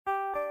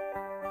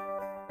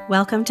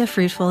Welcome to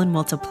Fruitful and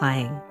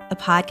Multiplying, a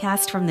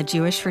podcast from the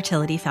Jewish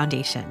Fertility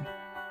Foundation.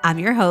 I'm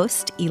your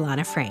host,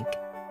 Ilana Frank.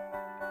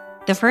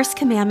 The first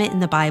commandment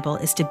in the Bible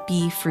is to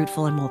be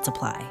fruitful and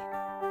multiply.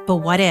 But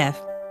what if,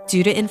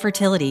 due to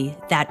infertility,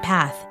 that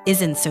path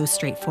isn't so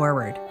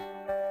straightforward?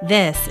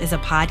 This is a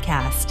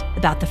podcast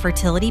about the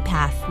fertility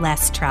path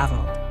less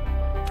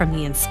traveled, from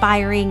the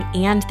inspiring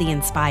and the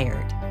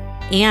inspired,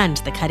 and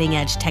the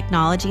cutting-edge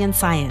technology and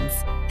science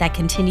that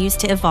continues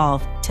to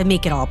evolve to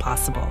make it all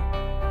possible.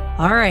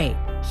 All right,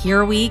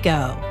 here we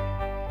go.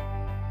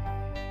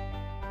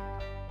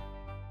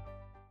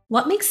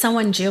 What makes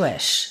someone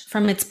Jewish?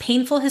 From its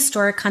painful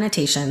historic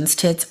connotations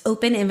to its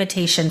open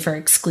invitation for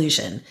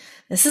exclusion.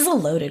 This is a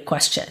loaded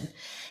question.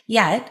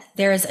 Yet,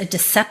 there is a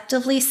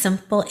deceptively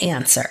simple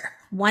answer.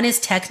 One is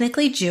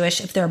technically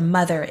Jewish if their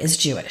mother is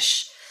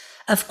Jewish.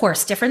 Of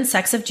course, different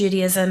sects of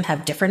Judaism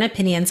have different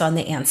opinions on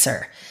the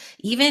answer.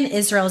 Even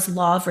Israel's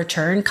law of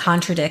return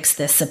contradicts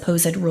this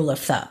supposed rule of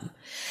thumb.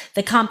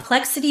 The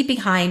complexity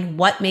behind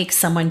what makes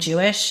someone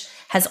Jewish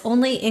has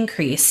only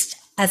increased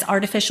as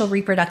artificial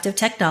reproductive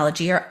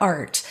technology, or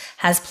ART,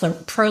 has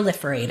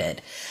proliferated.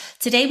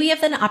 Today, we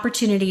have an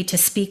opportunity to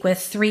speak with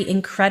three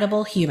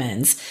incredible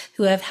humans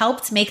who have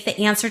helped make the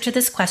answer to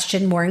this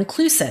question more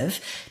inclusive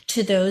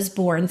to those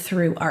born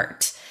through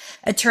ART.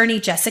 Attorney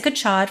Jessica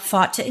Chod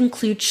fought to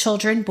include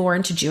children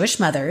born to Jewish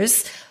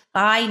mothers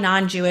by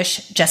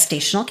non-Jewish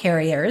gestational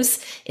carriers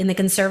in the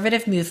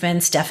conservative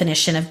movement's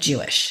definition of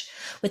Jewish.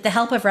 With the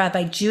help of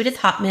Rabbi Judith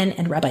Hauptman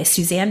and Rabbi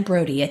Suzanne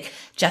Brody,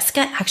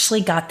 Jessica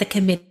actually got the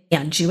Committee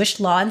on Jewish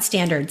Law and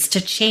Standards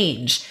to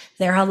change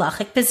their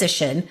halakhic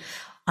position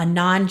on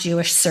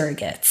non-Jewish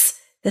surrogates.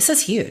 This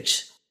is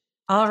huge.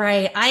 All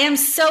right. I am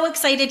so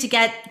excited to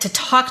get to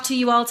talk to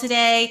you all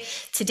today.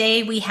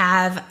 Today we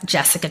have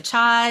Jessica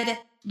Chod,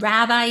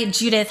 Rabbi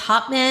Judith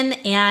Hauptman,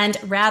 and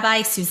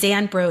Rabbi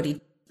Suzanne Brody.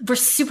 We're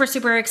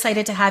super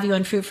excited to have you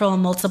on Fruitful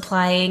and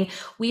Multiplying.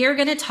 We are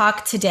going to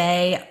talk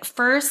today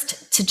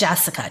first to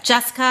Jessica.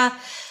 Jessica,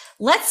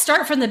 let's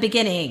start from the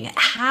beginning.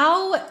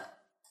 How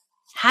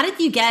did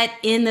you get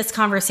in this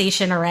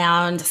conversation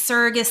around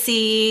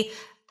surrogacy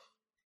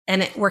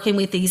and working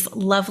with these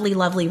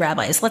lovely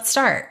rabbis? Let's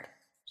start.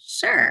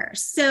 Sure.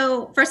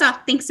 So first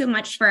off, thanks so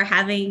much for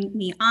having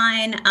me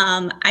on.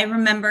 I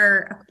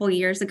remember a couple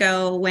years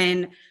ago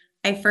when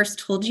I first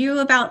told you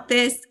about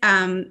this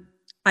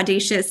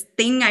audacious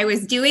thing I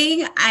was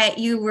doing.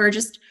 You were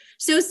just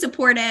so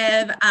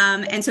supportive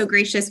and so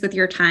gracious with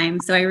your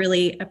time. So I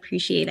really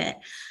appreciate it.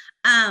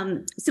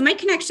 So my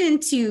connection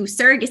to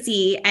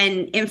surrogacy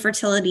and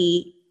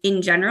infertility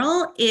in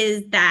general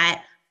is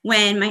that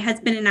when my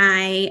husband and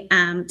I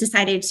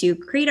decided to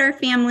create our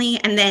family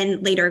and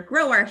then later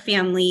grow our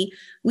family,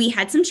 we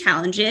had some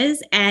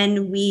challenges,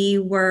 and we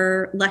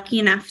were lucky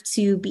enough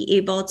to be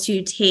able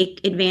to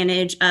take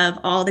advantage of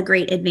all the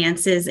great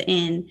advances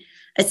in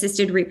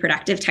assisted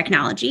reproductive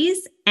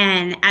technologies.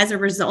 And as a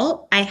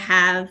result, I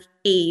have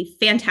a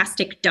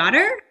fantastic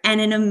daughter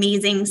and an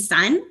amazing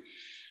son.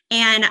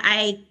 And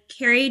I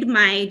carried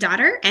my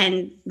daughter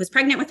and was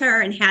pregnant with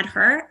her and had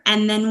her.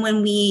 And then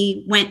when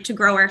we went to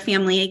grow our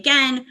family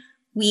again,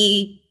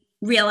 we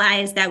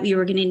realized that we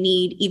were going to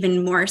need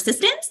even more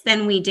assistance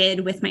than we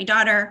did with my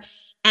daughter.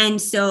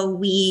 And so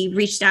we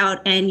reached out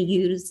and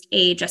used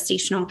a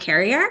gestational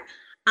carrier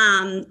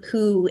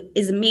who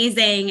is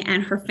amazing,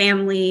 and her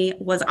family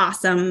was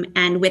awesome.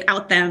 And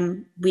without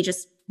them, we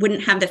just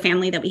wouldn't have the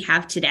family that we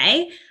have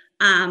today,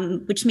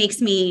 which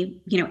makes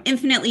me,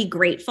 infinitely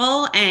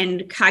grateful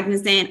and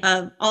cognizant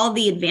of all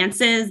the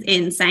advances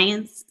in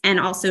science and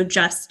also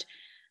just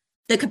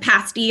the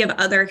capacity of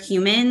other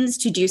humans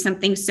to do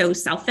something so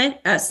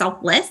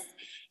selfless.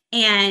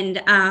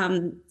 And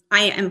I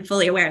am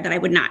fully aware that I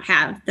would not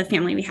have the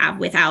family we have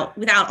without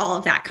all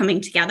of that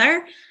coming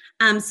together.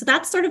 So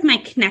that's sort of my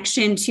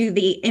connection to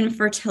the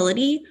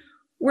infertility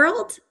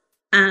world.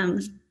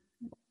 And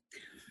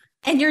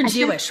you're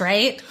Jewish,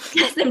 right?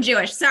 Yes, I'm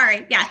Jewish.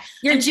 Sorry. Yeah.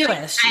 You're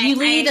Jewish. You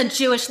lead a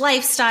Jewish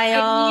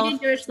lifestyle. I lead a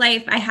Jewish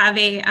life. I have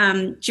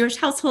a Jewish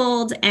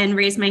household and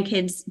raise my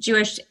kids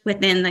Jewish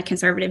within the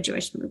conservative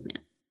Jewish movement.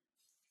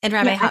 And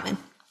Rabbi Hauptman.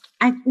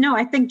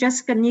 I think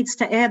Jessica needs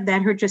to add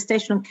that her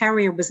gestational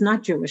carrier was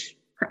not Jewish.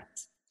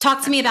 Correct.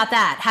 Talk to me about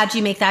that. How'd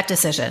you make that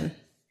decision?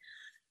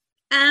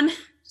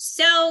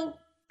 So,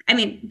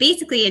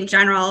 basically in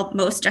general,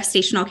 most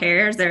gestational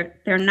carriers, they're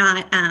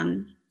not,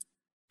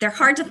 they're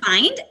hard to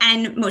find,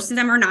 and most of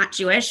them are not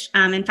Jewish.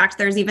 In fact,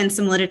 there's even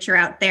some literature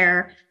out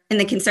there in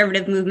the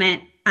conservative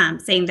movement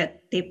saying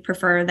that they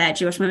prefer that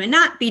Jewish women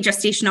not be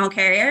gestational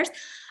carriers.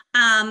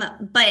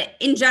 But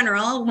in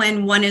general,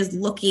 when one is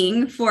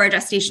looking for a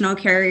gestational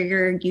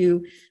carrier,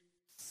 you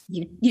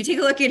take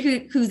a look at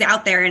who's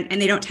out there,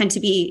 and they don't tend to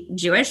be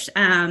Jewish.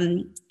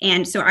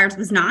 And so ours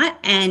was not.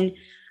 And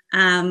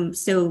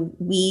so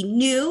we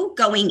knew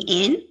going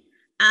in.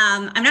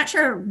 I'm not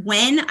sure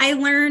when I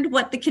learned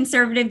what the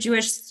conservative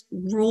Jewish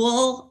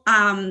rule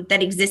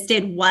that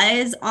existed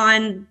was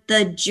on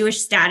the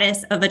Jewish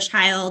status of a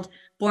child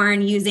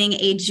born using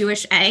a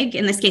Jewish egg.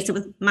 In this case, it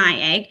was my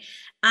egg.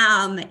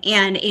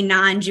 and a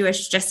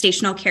non-Jewish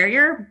gestational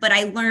carrier. But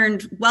I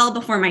learned well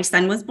before my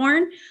son was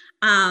born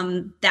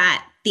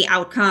that the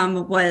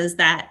outcome was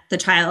that the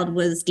child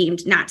was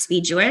deemed not to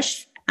be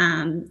Jewish,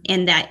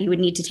 and that you would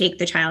need to take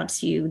the child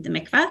to the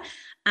mikveh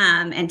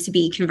and to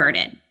be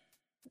converted.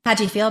 How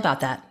do you feel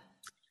about that?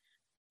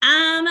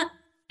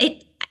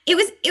 It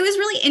was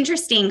really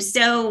interesting.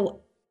 So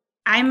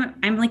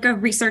I'm like a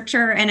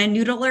researcher and a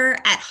noodler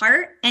at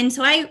heart, and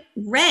so I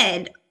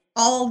read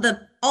all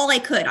I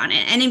could on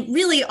it,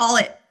 and all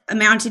it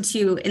amounted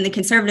to in the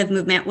conservative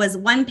movement was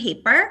one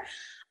paper,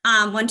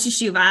 one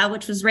teshuva,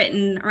 which was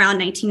written around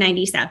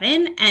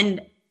 1997.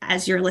 And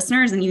as your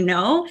listeners and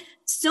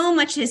so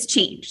much has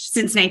changed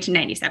since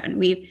 1997.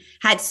 We've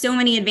had so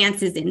many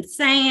advances in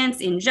science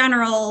in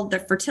general, the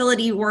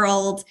fertility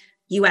world,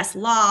 US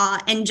law,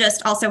 and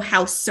just also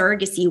how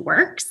surrogacy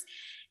works.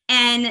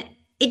 And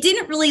it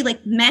didn't really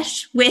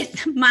mesh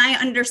with my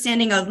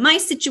understanding of my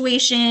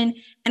situation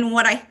and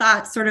what I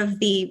thought sort of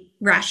the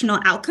rational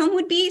outcome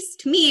would be. So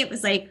to me, it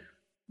was like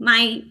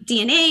my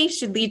DNA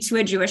should lead to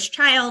a Jewish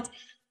child.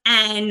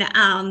 And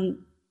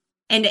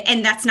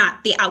that's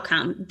not the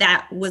outcome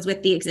that was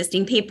with the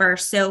existing paper.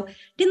 So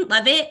didn't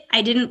love it.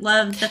 I didn't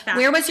love the fact.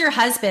 Where was your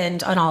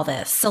husband on all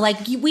this? So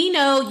we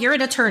know you're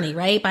an attorney,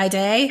 right? By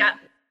day? Yeah.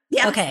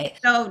 Yeah. Okay.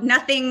 So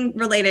nothing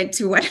related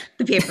to what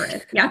the paper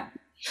is. Yeah.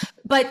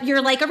 But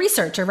you're like a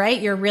researcher,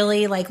 right? You're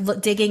really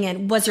digging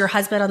in. Was your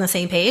husband on the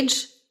same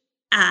page?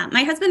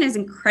 My husband is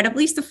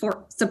incredibly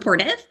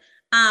supportive.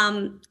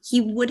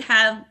 He would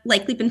have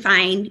likely been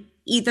fine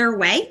either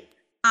way.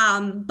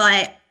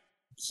 But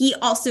he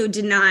also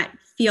did not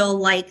feel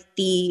like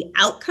the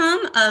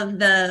outcome of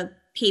the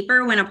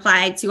paper when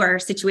applied to our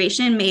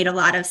situation made a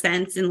lot of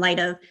sense in light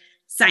of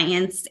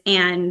science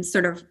and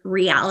sort of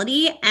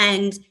reality.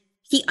 And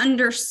he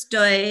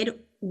understood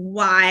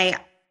why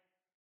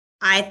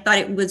I thought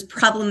it was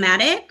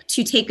problematic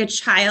to take a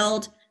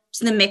child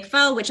to the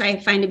mikvah, which I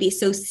find to be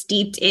so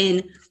steeped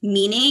in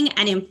meaning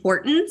and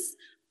importance,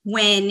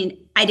 when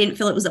I didn't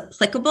feel it was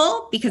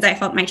applicable because I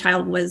felt my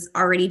child was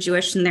already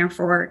Jewish and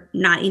therefore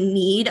not in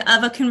need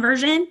of a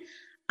conversion.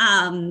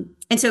 And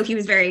so he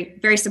was very,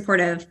 very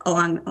supportive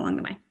along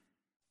the way.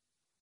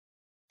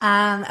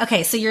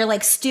 Okay. So you're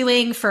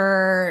stewing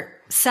for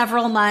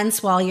several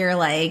months while you're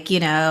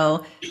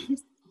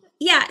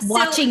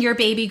watching your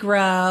baby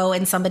grow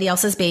and somebody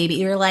else's baby.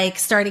 You're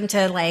starting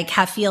to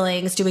have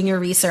feelings, doing your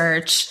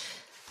research.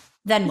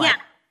 Then what? Yeah.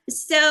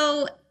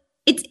 So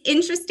it's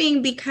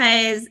interesting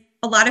because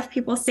a lot of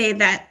people say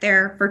that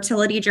their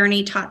fertility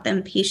journey taught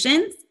them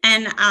patience.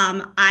 And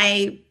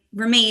I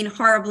remain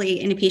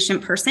horribly an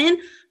impatient person,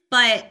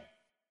 but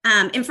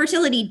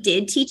infertility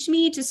did teach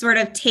me to sort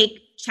of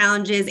take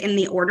challenges in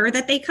the order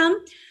that they come.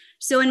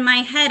 So in my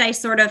head, I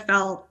sort of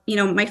felt,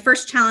 my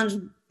first challenge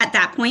at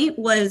that point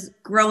was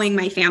growing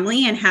my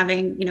family and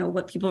having,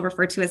 what people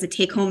refer to as a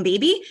take-home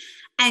baby.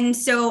 And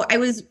so I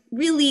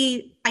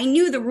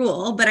knew the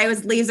rule, but I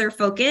was laser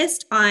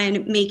focused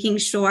on making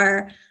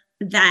sure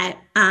that,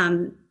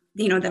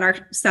 that our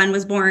son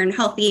was born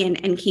healthy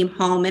and came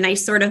home. And I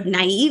sort of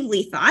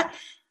naively thought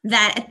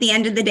that at the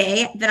end of the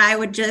day, that I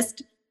would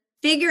just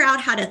figure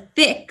out how to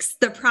fix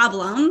the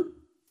problem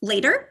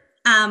later,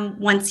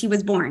 once he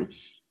was born.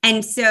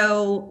 And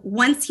so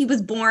once he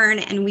was born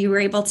and we were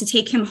able to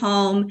take him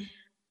home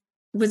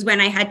was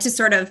when I had to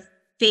sort of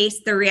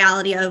face the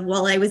reality of,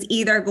 well, I was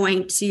either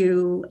going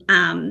to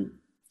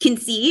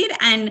concede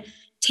and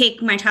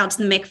take my child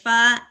to the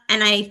mikvah.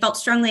 And I felt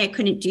strongly I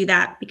couldn't do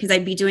that because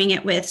I'd be doing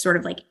it with sort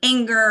of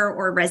anger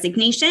or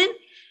resignation,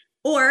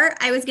 or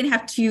I was going to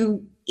have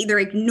to either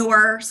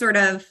ignore sort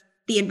of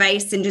the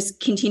advice and just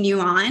continue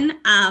on,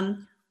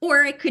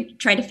 or I could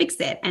try to fix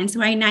it. And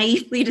so I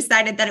naively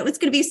decided that it was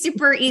going to be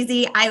super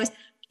easy.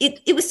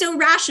 It was so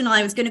rational.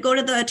 I was going to go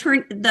to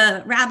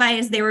the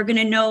rabbis. They were going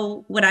to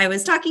know what I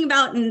was talking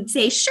about and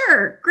say,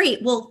 sure,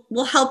 great,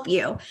 we'll help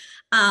you.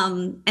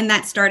 And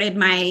that started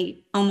my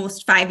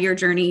almost 5-year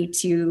journey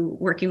to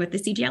working with the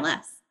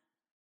CGLS.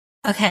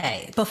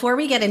 Okay. Before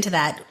we get into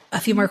that, a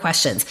few more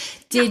questions.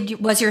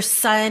 Was your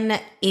son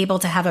able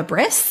to have a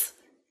bris?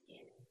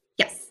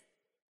 Yes.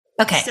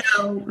 Okay.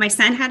 So my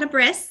son had a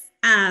bris.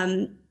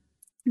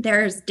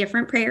 There's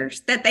different prayers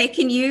that they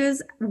can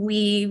use.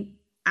 We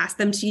ask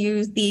them to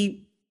use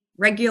the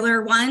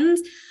regular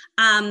ones,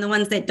 the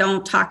ones that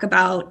don't talk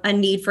about a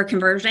need for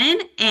conversion.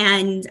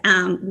 And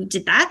we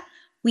did that.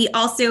 We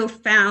also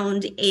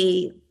found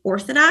a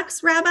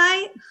Orthodox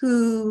rabbi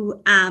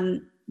who,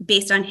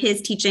 based on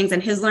his teachings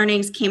and his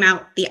learnings, came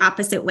out the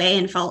opposite way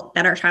and felt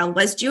that our child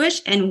was Jewish.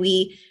 And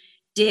we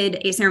did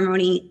a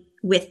ceremony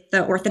with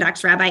the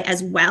Orthodox rabbi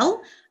as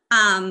well.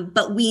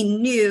 But we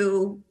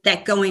knew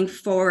that going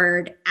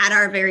forward at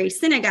our very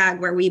synagogue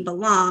where we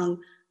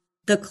belong,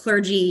 the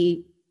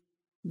clergy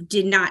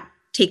did not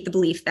take the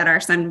belief that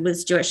our son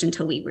was Jewish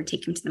until we would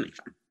take him to the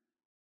mikvah.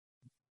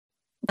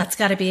 That's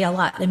got to be a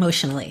lot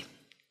emotionally.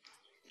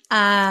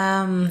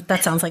 That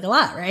sounds like a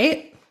lot,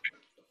 right?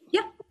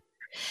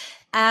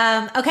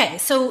 Yeah. Okay.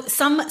 So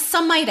some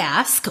might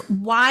ask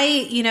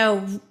why,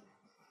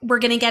 we're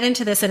going to get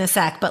into this in a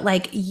sec, but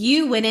like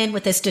you went in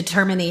with this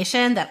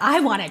determination that I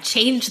want to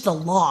change the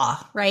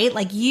law, right?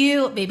 Like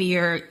you, maybe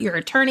your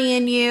attorney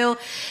in you,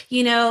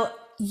 you know,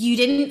 you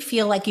didn't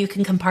feel like you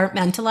can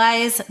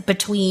compartmentalize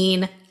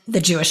between the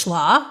Jewish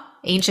law,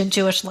 ancient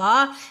Jewish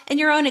law, and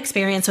your own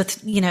experience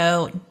with, you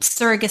know,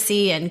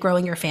 surrogacy and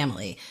growing your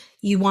family.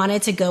 You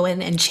wanted to go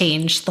in and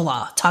change the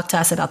law. Talk to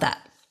us about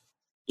that.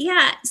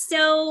 Yeah.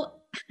 So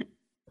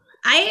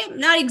I'm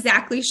not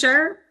exactly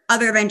sure,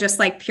 other than just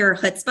like pure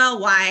chutzpah,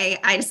 why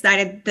I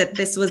decided that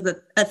this was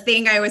a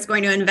thing I was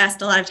going to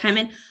invest a lot of time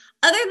in,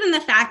 other than the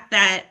fact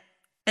that,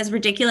 as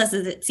ridiculous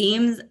as it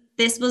seems,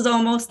 this was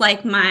almost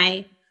like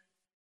my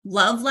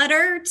love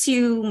letter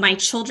to my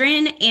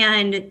children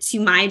and to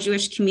my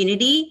Jewish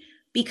community,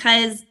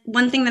 because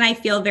one thing that I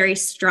feel very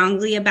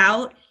strongly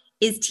about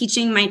is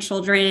teaching my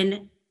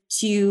children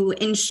to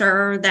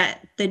ensure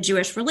that the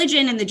Jewish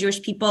religion and the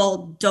Jewish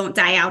people don't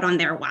die out on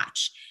their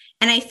watch.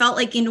 And I felt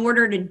like in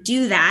order to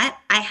do that,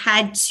 I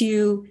had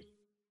to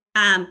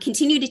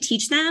continue to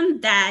teach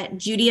them that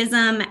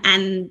Judaism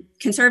and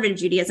conservative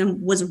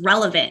Judaism was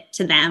relevant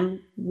to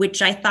them,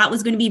 which I thought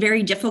was going to be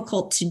very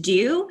difficult to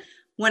do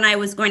when I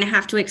was going to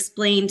have to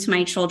explain to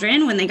my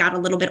children when they got a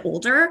little bit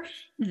older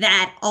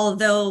that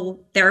although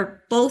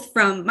they're both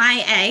from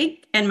my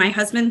egg and my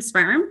husband's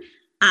sperm,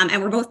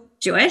 and we're both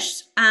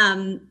Jewish,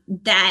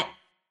 that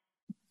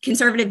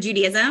conservative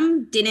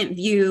Judaism didn't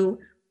view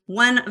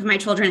one of my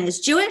children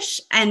as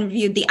Jewish and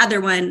viewed the other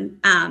one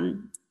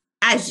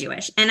as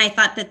Jewish. And I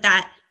thought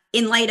that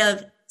in light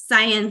of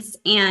science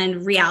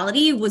and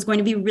reality was going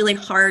to be really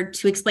hard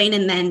to explain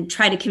and then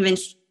try to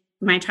convince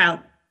my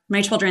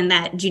children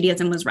that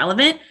Judaism was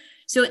relevant.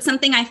 So it's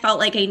something I felt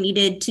like I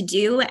needed to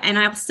do. And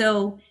I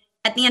also,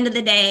 at the end of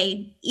the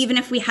day, even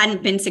if we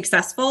hadn't been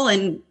successful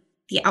and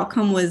the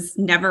outcome was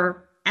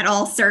never at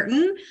all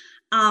certain,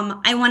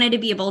 I wanted to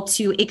be able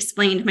to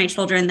explain to my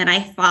children that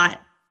I fought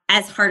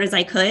as hard as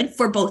I could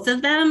for both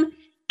of them.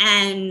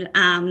 And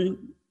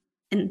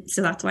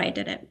so that's why I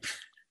did it.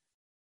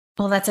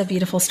 Well, that's a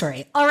beautiful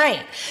story. All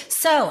right.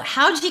 So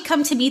how did you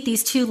come to meet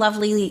these two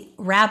lovely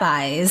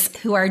rabbis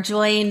who are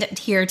joined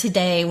here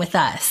today with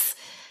us?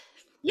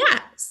 Yeah.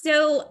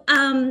 So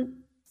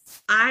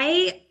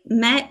I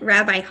met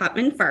Rabbi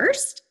Hauptman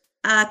first,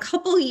 a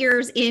couple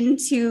years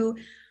into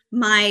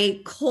my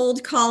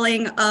cold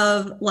calling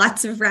of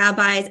lots of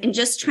rabbis and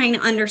just trying to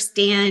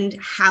understand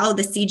how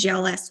the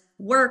CGLS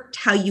worked,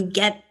 how you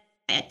get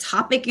a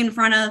topic in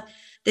front of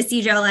the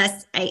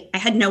CGLS. I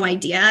had no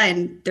idea,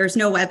 and there's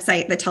no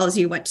website that tells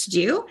you what to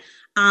do.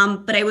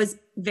 But I was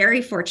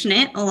very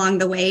fortunate along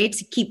the way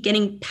to keep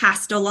getting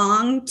passed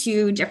along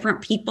to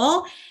different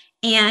people.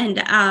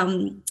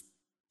 And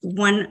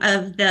one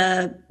of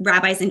the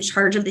rabbis in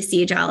charge of the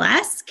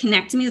CGLS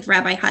connected me with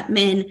Rabbi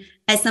Hauptman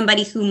as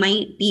somebody who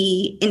might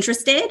be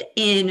interested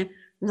in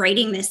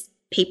writing this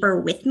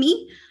paper with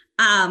me.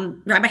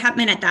 Rabbi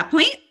Hauptman at that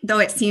point, though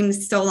it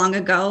seems so long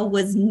ago,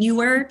 was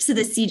newer to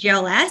the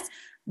CGLS.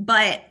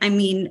 But I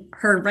mean,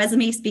 her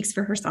resume speaks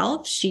for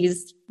herself.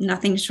 She's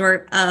nothing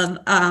short of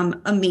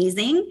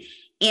amazing.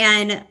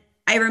 And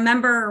I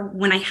remember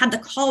when I had the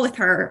call with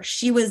her,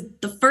 she was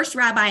the first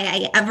rabbi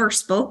I ever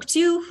spoke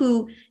to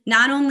who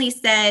not only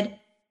said,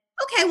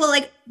 okay, well,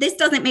 like this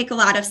doesn't make a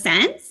lot of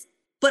sense,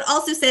 but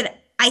also said,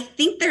 I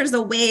think there's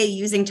a way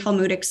using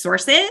Talmudic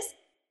sources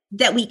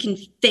that we can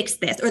fix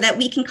this, or that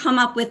we can come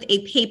up with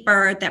a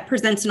paper that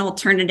presents an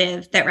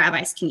alternative that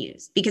rabbis can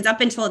use. Because up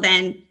until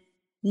then,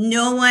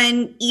 no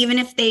one, even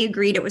if they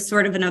agreed it was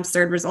sort of an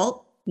absurd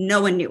result,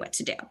 no one knew what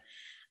to do.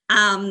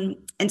 And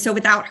so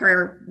without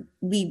her,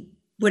 we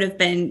would have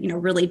been,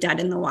 really dead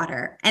in the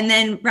water. And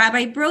then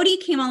Rabbi Brody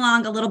came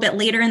along a little bit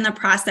later in the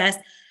process,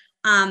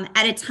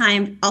 at a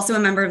time, also a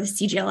member of the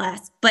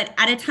CGLS, but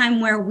at a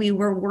time where we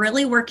were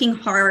really working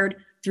hard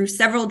through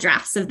several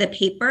drafts of the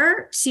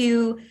paper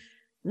to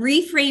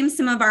reframe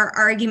some of our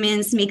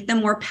arguments, make them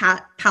more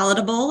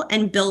palatable,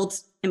 and build.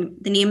 And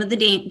the name of the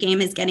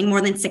game is getting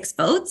more than 6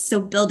 votes. So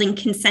building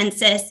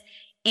consensus.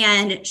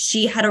 And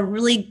she had a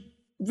really,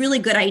 really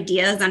good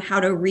ideas on how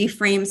to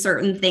reframe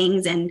certain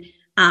things and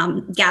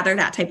gather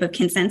that type of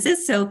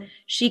consensus. So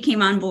she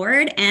came on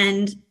board,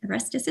 and the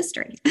rest is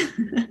history.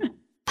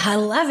 I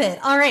love it.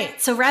 All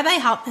right. So Rabbi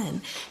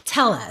Hauptman,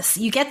 tell us,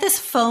 you get this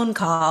phone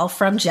call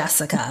from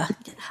Jessica.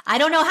 I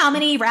don't know how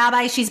many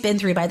rabbis she's been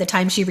through by the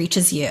time she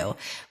reaches you.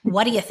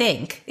 What do you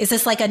think? Is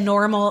this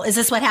is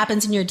this what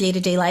happens in your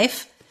day-to-day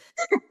life?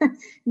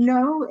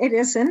 No, it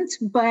isn't.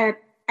 But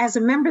as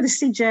a member of the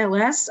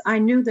CJLS, I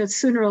knew that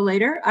sooner or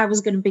later I was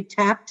going to be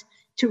tapped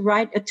to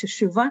write a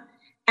teshuvah.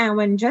 And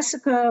when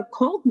Jessica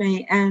called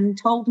me and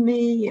told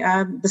me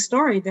the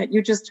story that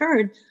you just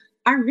heard,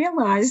 I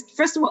realized,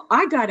 first of all,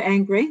 I got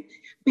angry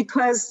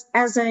because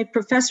as a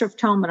professor of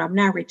Talmud, I'm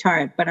now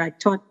retired, but I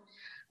taught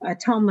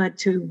Talmud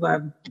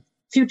to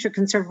future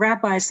conservative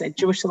rabbis at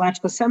Jewish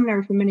Theological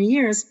Seminary for many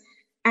years.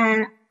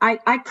 And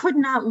I could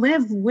not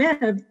live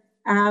with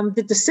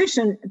the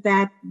decision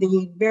that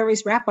the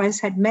various rabbis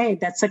had made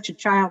that such a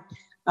child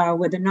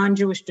with a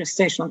non-Jewish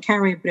gestational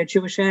carrier but a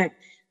Jewish egg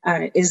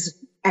is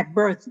at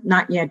birth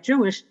not yet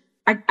Jewish,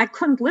 I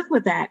couldn't live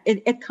with that.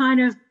 It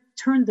kind of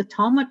turned the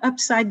Talmud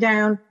upside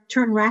down,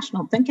 turned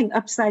rational thinking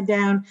upside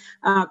down.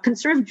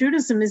 Conservative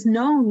Judaism is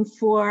known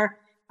for,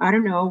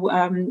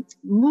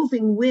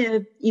 moving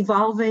with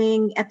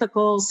evolving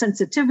ethical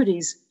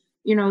sensitivities.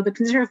 The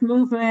conservative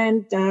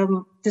movement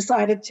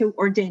decided to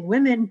ordain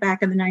women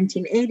back in the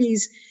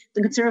 1980s.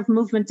 The conservative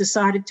movement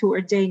decided to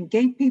ordain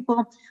gay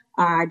people.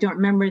 I don't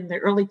remember, in the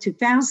early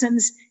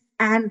 2000s.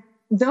 And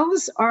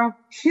those are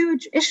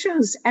huge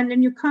issues. And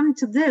then you come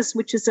to this,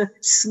 which is a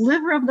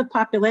sliver of the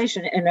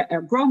population, and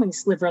a growing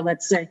sliver,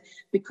 let's say,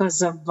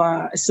 because of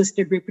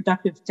assisted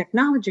reproductive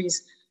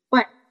technologies.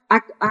 But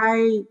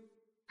I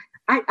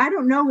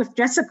don't know if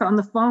Jessica on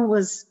the phone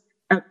was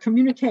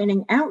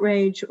communicating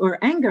outrage or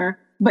anger,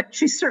 but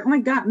she certainly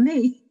got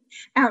me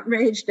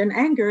outraged and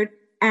angered.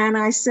 And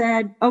I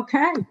said,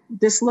 okay,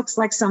 this looks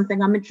like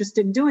something I'm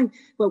interested in doing.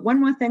 But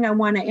one more thing I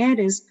want to add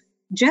is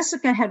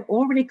Jessica had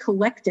already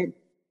collected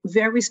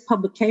various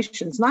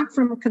publications, not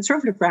from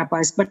conservative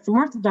rabbis, but from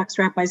Orthodox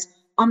rabbis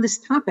on this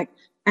topic.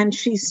 And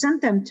she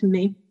sent them to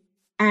me.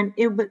 And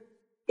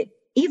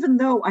even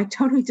though I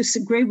totally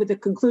disagree with the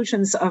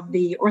conclusions of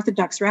the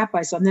Orthodox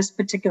rabbis on this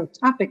particular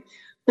topic,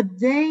 but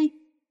they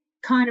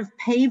kind of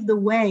paved the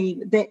way.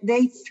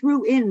 They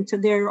threw into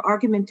their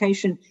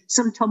argumentation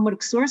some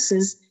Talmudic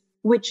sources,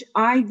 which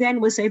I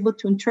then was able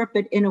to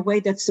interpret in a way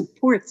that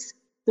supports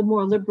the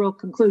more liberal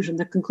conclusion,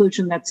 the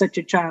conclusion that such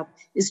a child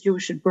is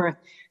Jewish at birth.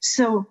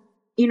 So,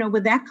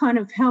 with that kind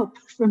of help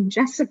from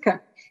Jessica,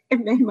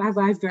 it made my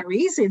life very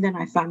easy. Then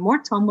I found more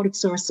Talmudic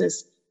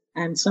sources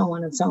and so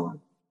on and so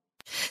on.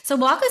 So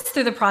walk us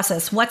through the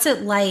process. What's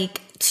it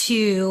like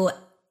to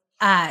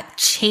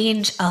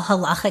change a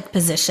halakhic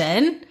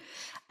position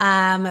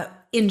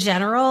in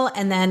general?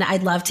 And then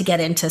I'd love to get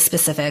into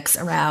specifics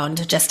around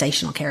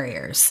gestational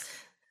carriers.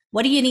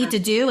 What do you need to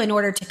do in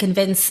order to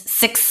convince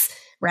 6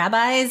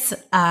 rabbis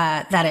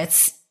that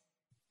it's,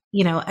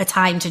 a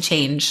time to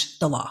change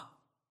the law?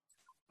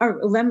 Oh,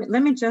 let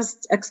me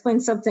just explain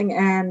something,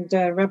 and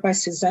Rabbi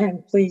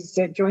Suzanne, please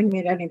join me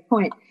at any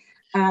point.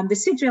 The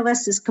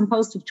CGLS is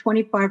composed of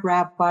 25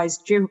 rabbis,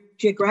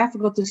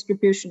 geographical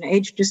distribution,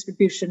 age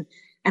distribution,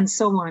 and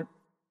so on.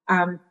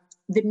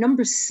 The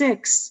number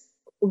 6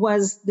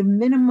 was the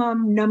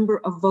minimum number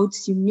of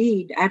votes you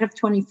need out of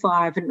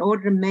 25 in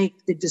order to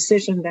make the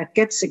decision that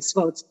gets 6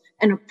 votes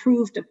an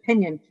approved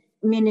opinion,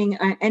 meaning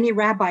any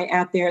rabbi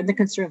out there in the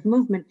conservative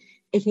movement,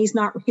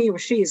 he or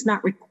she is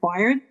not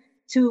required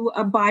to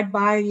abide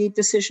by the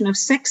decision of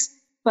 6,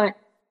 but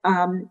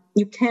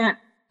you can't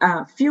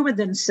fewer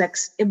than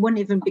 6. It wouldn't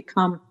even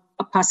become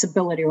a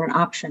possibility or an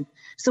option.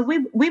 So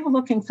we were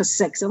looking for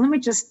 6. And let me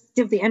just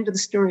give the end of the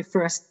story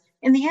first.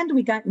 In the end,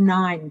 we got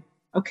 9.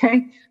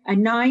 Okay, a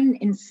 9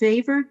 in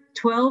favor,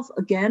 12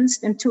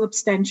 against, and 2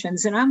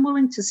 abstentions. And I'm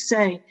willing to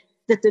say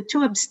that the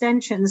 2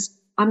 abstentions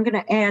I'm going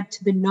to add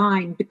to the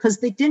 9 because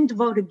they didn't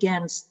vote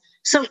against.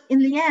 So in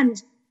the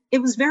end,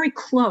 it was very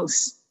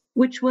close,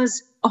 which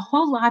was a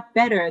whole lot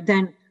better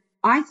than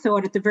I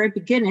thought at the very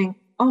beginning.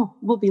 Oh,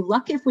 we'll be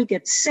lucky if we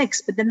get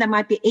 6, but then there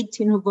might be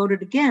 18 who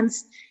voted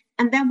against,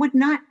 and that would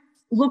not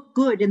look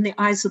good in the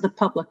eyes of the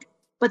public.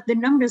 But the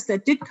numbers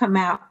that did come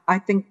out, I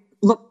think,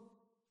 look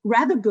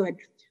rather good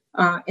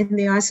in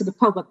the eyes of the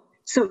public.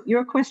 So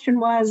your question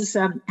was,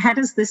 how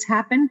does this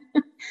happen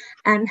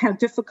and how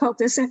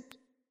difficult is it?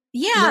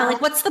 Yeah, well,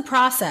 what's the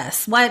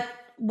process? What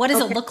does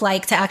it look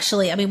like to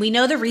actually, we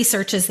know the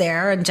research is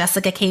there, and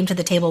Jessica came to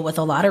the table with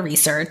a lot of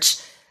research.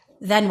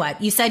 Then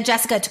what? You said,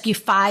 Jessica, it took you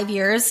 5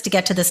 years to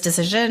get to this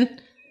decision?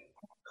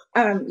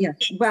 Yeah.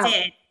 Well,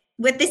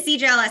 with the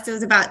CGLS, it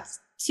was about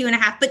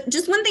 2.5. But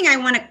just one thing I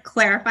want to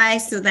clarify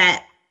so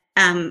that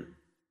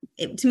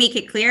to make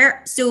it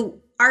clear. So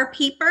our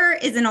paper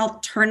is an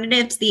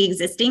alternative to the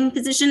existing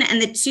position,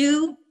 and the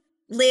two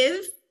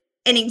live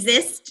and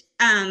exist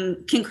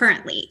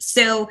concurrently.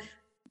 So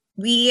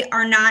we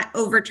are not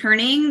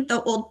overturning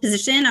the old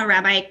position. A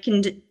rabbi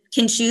can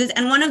choose.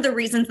 And one of the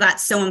reasons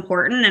that's so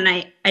important, and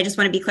I just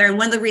want to be clear, and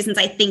one of the reasons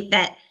I think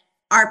that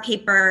our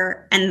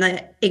paper and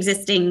the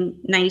existing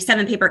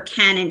 97 paper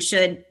can and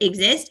should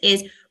exist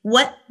is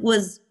what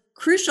was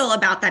crucial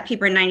about that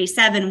paper in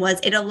 97 was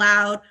it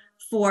allowed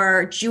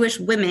for Jewish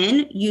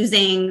women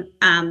using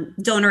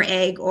donor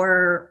egg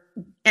or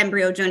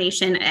embryo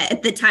donation.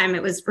 At the time,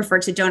 it was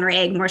referred to donor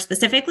egg more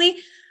specifically,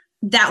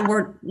 that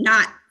were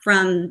not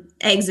from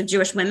eggs of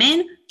Jewish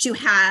women to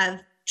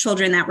have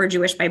children that were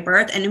Jewish by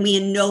birth. And we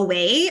in no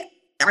way,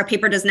 our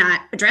paper does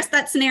not address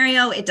that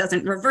scenario. It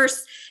doesn't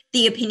reverse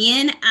the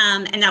opinion.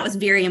 And that was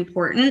very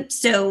important.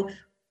 So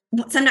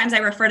sometimes I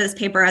refer to this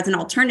paper as an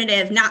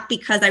alternative, not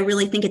because I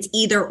really think it's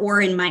either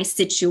or in my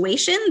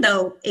situation,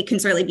 though it can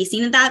certainly be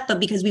seen as that, but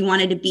because we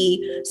wanted to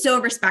be so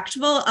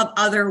respectful of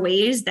other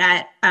ways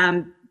that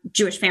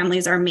Jewish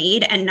families are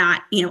made and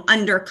not,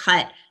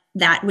 undercut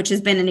that, which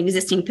has been an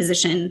existing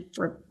position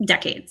for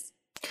decades.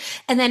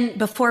 And then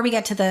before we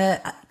get to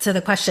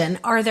the question,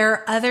 are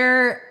there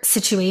other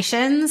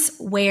situations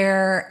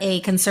where a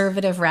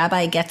conservative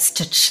rabbi gets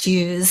to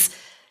choose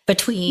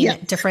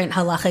between different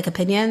halakhic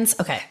opinions?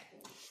 Okay.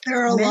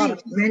 There are a lot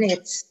of many.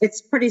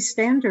 It's pretty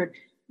standard.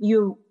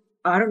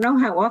 I don't know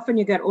how often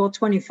you get all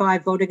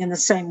 25 voting in the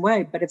same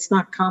way, but it's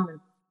not common.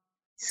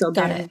 So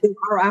there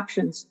are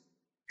options.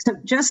 So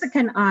Jessica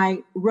and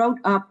I wrote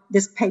up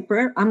this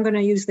paper. I'm going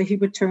to use the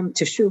Hebrew term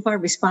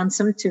teshuvah,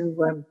 responsum,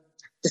 to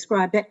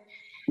describe it.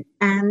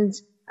 And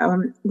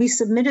we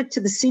submit it to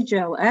the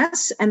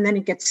CJLS, and then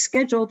it gets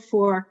scheduled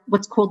for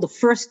what's called the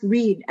first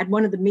read at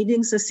one of the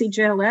meetings of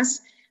CJLS.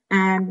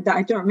 And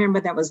I don't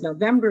remember, that was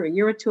November, a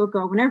year or two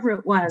ago, whenever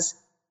it was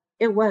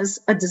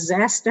a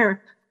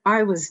disaster.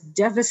 I was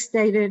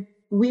devastated.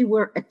 We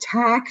were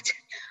attacked.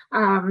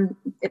 I'm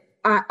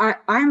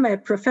a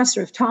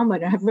professor of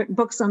Talmud. I have written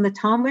books on the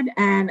Talmud,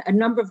 and a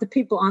number of the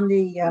people on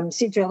the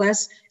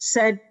CJLS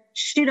said,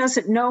 she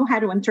doesn't know how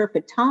to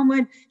interpret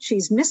Talmud.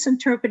 She's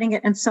misinterpreting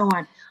it, and so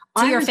on.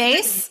 To your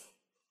face?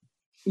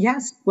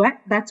 Yes. What?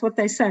 That's what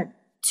they said.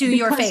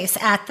 Your face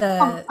at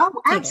the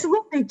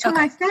absolutely, to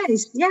my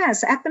face.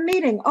 Yes, at the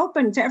meeting,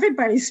 open to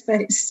everybody's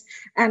face.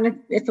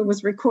 And if it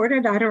was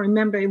recorded, I don't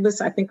remember.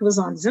 I think it was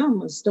on Zoom.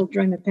 It was still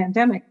during the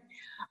pandemic.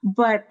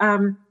 But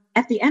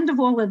at the end of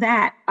all of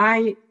that,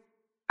 I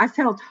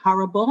felt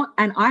horrible,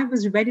 and I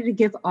was ready to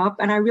give up.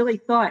 And I really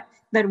thought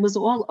that it was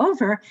all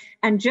over.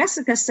 And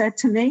Jessica said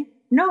to me,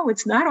 no,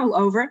 it's not all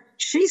over.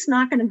 She's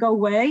not going to go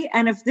away.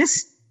 And if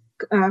this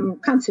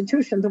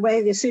Constitution, the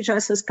way the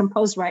CJS is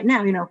composed right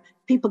now,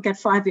 people get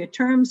 5-year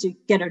terms, you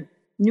get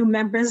new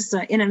members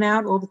in and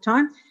out all the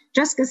time.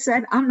 Jessica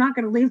said, I'm not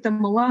going to leave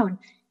them alone.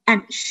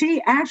 And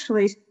she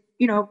actually,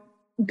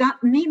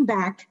 got me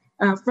back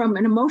from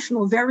an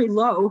emotional very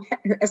low,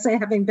 as I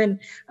having been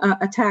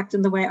attacked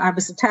in the way I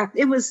was attacked.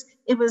 It was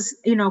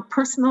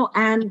personal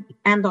and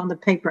on the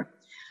paper.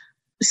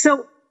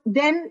 So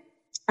then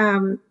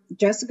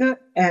Jessica,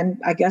 and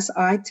I guess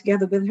I,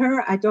 together with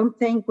her, I don't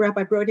think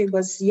Rabbi Brody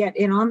was yet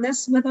in on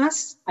this with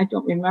us. I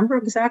don't remember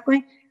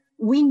exactly.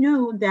 We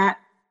knew that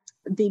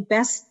the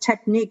best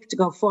technique to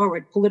go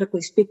forward,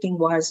 politically speaking,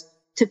 was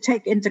to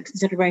take into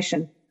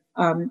consideration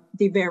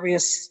the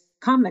various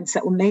comments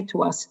that were made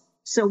to us.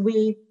 So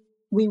we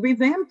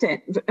revamped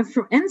it.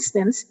 For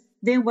instance,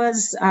 there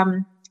was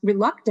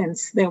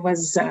reluctance, there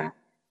was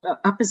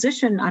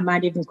opposition, I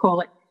might even call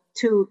it,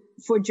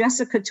 for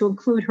Jessica to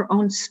include her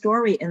own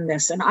story in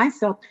this. And I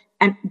felt,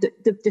 and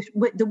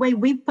the way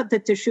we put the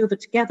teshuvah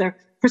together,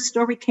 her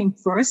story came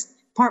first.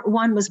 Part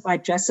 1 was by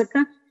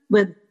Jessica,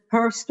 with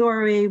her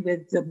story,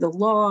 with the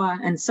law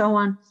and so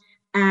on,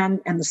 and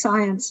the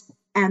science.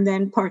 And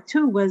then part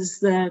 2 was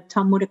the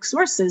Talmudic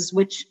sources,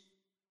 which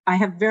I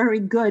have very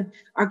good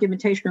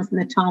argumentation from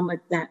the Talmud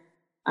that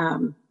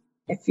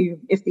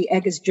if the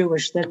egg is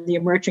Jewish, then the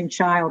emerging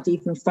child,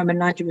 even from a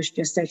non-Jewish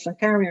gestational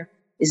carrier,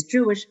 is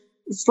Jewish.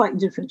 It's slightly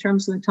different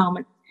terms in the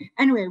Talmud.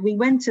 Anyway, we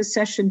went to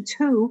session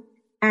 2,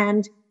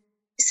 and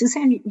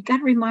Suzanne, you got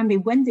to remind me,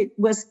 when did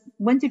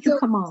you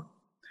come on?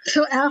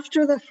 So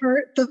after the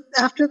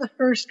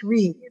first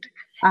read,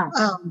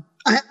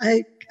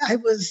 I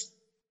was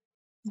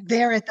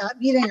there at that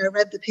meeting. I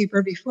read the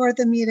paper before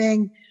the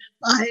meeting.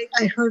 I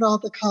heard all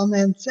the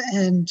comments,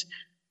 and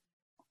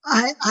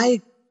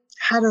I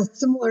had a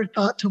similar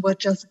thought to what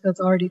Jessica's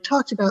already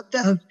talked about.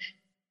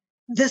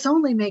 This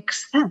only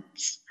makes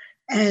sense,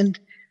 and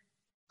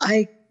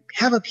I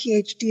have a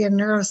PhD in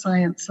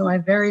neuroscience, so I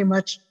very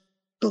much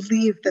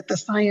believe that the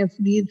science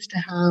needs to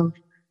have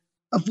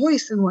a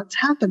voice in what's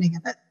happening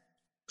in it.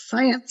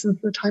 Science since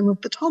the time of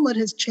the Talmud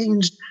has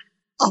changed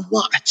a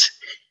lot.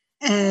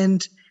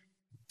 And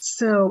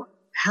so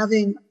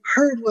having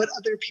heard what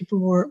other people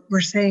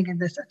were saying in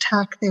this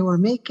attack they were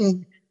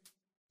making,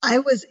 I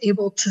was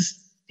able to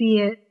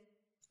see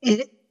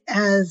it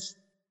as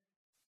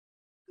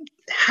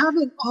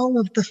having all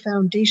of the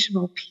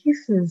foundational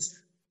pieces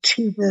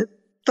to the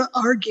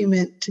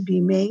argument to be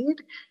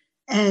made,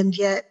 and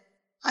yet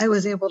I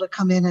was able to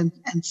come in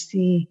and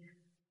see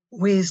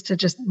ways to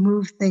just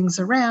move things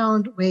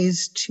around,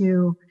 ways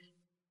to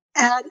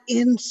add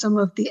in some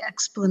of the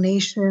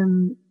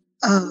explanation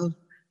of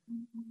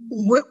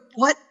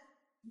what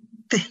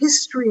the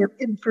history of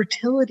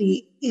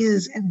infertility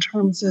is in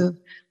terms of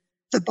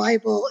the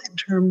Bible, in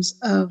terms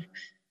of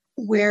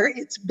where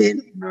it's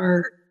been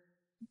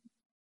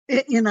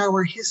in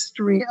our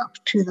history up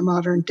to the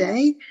modern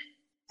day.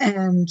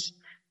 And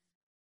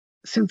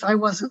since I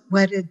wasn't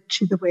wedded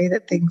to the way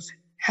that things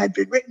had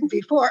been written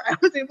before, I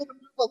was able to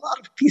move a lot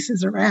of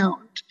pieces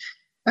around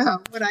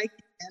when I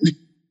can.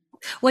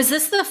 Was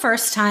this the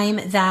first time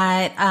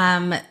that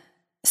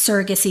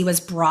surrogacy was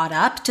brought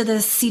up to the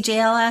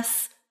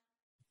CJLS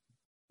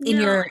in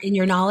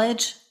your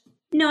knowledge?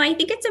 No, I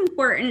think it's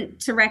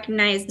important to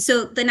recognize.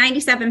 So the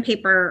 97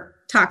 paper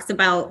talks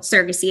about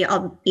surrogacy,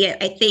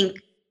 albeit I think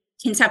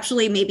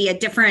conceptually maybe a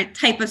different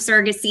type of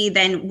surrogacy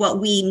than what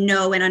we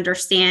know and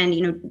understand,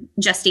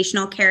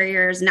 gestational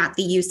carriers, not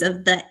the use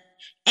of the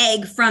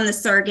egg from the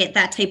surrogate,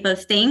 that type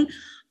of thing.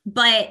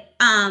 But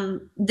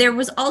there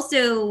was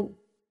also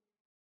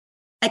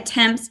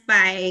attempts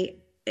by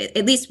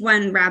at least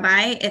one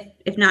rabbi,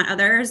 if not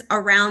others,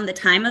 around the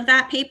time of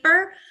that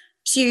paper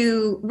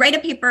to write a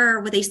paper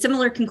with a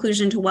similar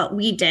conclusion to what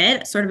we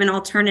did, sort of an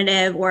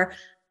alternative, or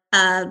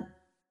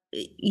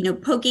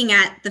poking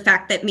at the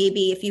fact that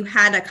maybe if you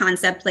had a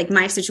concept like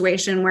my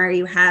situation where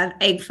you have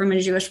egg from a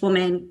Jewish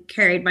woman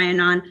carried by a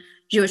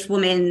non-Jewish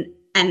woman,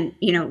 and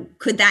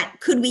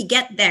could we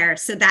get there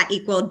so that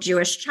equaled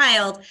Jewish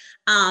child?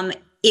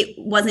 It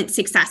wasn't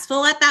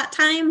successful at that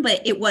time,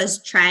 but it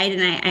was tried,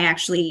 and I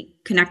actually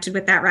connected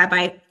with that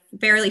rabbi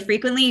fairly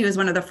frequently. He was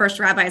one of the first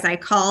rabbis I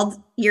called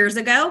years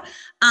ago.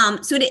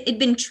 So it had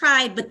been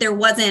tried, but there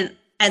wasn't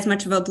as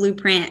much of a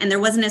blueprint, and there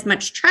wasn't as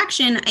much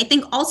traction. I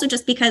think also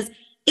just because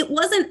it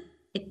wasn't,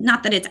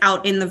 not that it's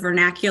out in the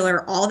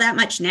vernacular all that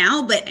much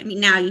now, but I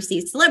mean, now you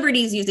see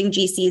celebrities using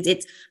GCs.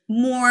 It's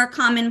more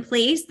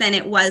commonplace than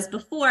it was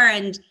before.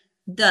 And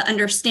the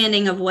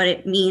understanding of what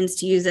it means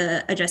to use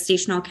a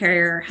gestational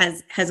carrier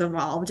has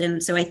evolved.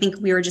 And so I think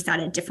we were just at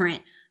a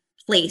different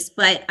place.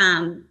 But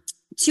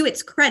to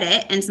its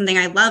credit, and something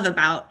I love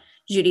about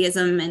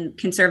Judaism and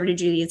conservative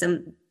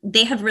Judaism,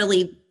 they have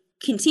really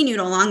continued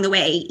along the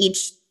way.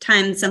 Each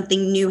time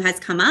something new has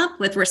come up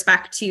with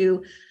respect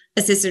to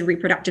assisted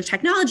reproductive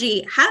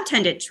technology, have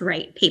tended to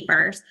write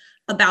papers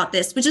about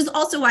this, which is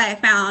also why I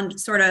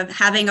found sort of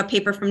having a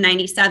paper from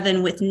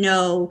 97 with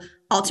no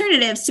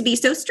alternatives to be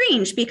so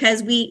strange,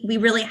 because we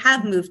really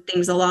have moved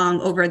things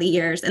along over the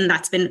years, and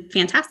that's been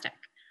fantastic.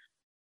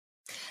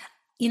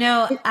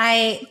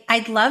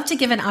 I'd love to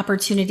give an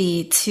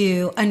opportunity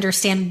to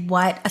understand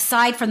what,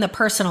 aside from the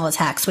personal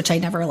attacks, which I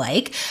never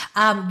like,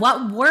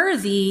 what were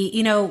the,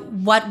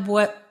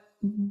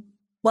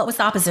 what was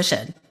the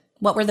opposition?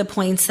 What were the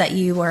points that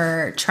you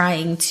were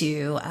trying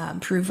to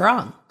prove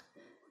wrong?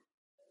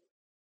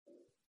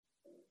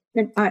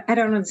 I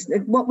don't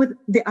understand. What was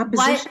the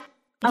opposition?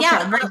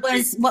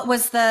 What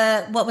was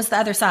the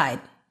other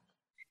side?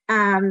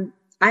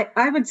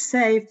 I would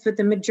say for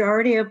the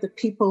majority of the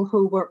people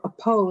who were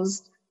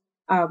opposed,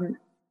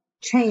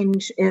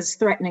 change is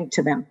threatening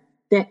to them.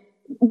 That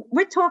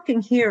we're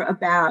talking here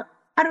about,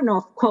 I don't know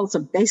if it calls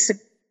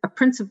a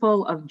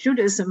principle of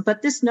Judaism,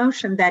 but this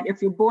notion that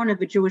if you're born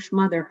of a Jewish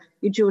mother,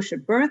 you're Jewish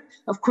at birth.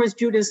 Of course,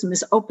 Judaism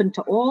is open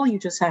to all. You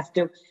just have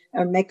to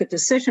make a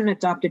decision,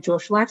 adopt a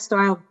Jewish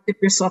lifestyle,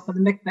 dip yourself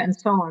in the mikveh, and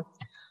so on.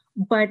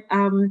 But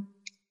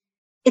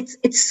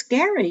it's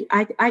scary.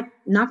 I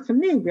not for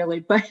me really,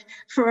 but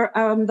for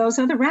those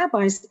other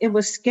rabbis, it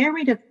was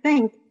scary to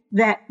think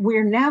that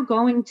we're now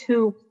going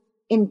to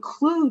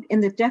include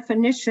in the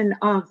definition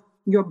of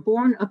you're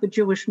born of a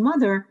Jewish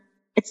mother.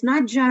 It's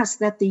not just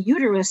that the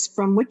uterus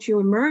from which you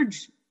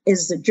emerge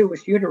is a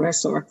Jewish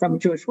uterus or from a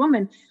Jewish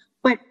woman,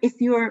 but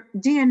if your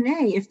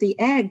DNA, if the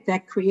egg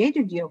that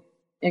created you,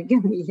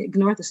 again, we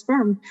ignore the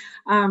sperm,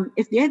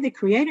 if the egg that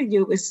created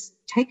you is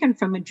taken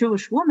from a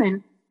Jewish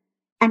woman,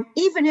 and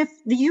even if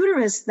the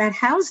uterus that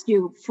housed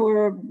you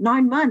for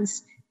 9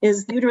 months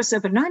is the uterus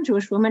of a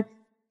non-Jewish woman,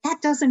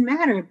 that doesn't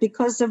matter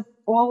because of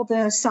all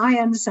the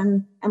science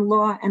and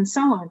law and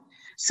so on.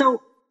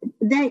 So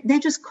they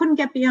just couldn't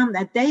get beyond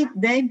that.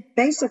 They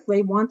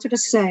basically wanted to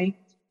say,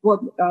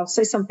 well, I'll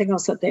say something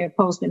else that they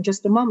opposed in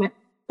just a moment,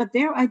 but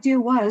their idea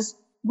was,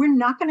 we're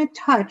not going to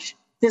touch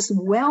this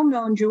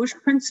well-known Jewish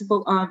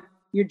principle of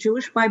you're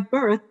Jewish by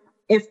birth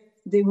if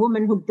the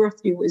woman who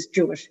birthed you is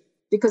Jewish,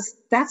 because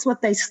that's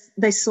what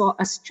they saw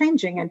us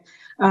changing. And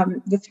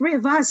the three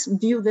of us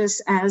view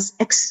this as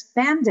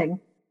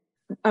expanding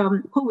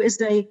who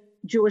is a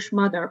Jewish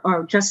mother,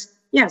 or just,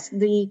 yes,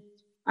 we're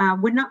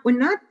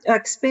not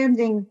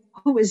expanding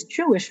who is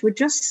Jewish. We're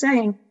just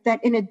saying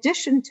that in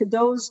addition to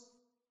those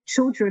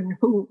children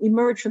who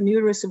emerge from the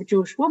uterus of a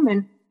Jewish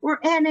woman, we're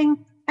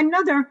adding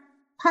another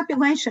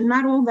population,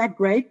 not all that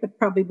great, but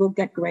probably will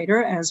get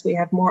greater as we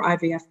have more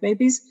IVF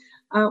babies.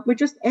 We're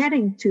just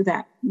adding to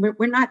that.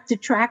 We're not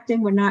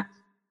detracting. We're not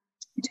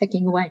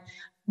taking away.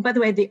 By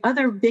the way, the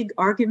other big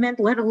argument,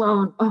 let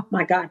alone, oh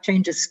my God,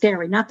 change is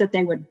scary. Not that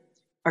they would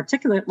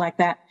articulate like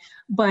that,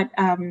 but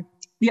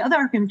the other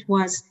argument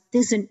was,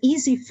 there's an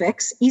easy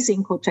fix, easy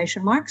in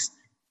quotation marks,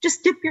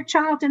 just dip your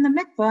child in the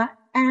mikveh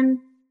and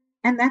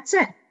that's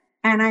it.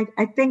 And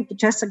I think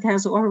Jessica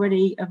has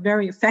already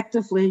very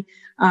effectively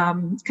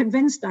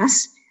convinced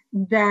us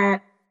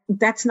that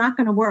that's not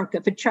going to work.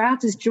 If a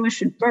child is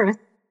Jewish at birth,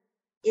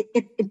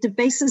 it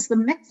debases the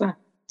mikveh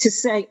to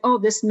say, oh,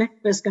 this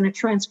mikveh is going to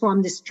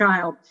transform this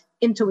child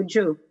into a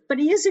Jew. But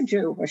he is a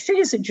Jew, or she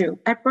is a Jew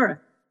at birth.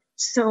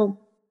 So,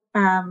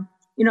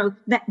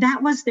 that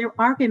was their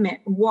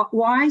argument.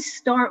 Why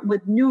start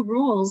with new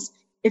rules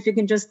if you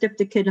can just dip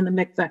the kid in the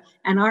mikveh?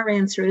 And our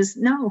answer is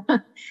no,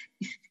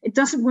 it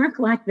doesn't work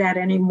like that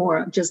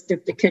anymore. Just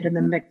dip the kid in the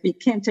mikveh. You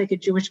can't take a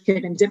Jewish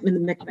kid and dip him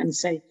in the mikveh and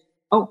say,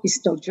 oh, he's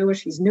still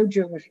Jewish, he's new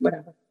Jewish,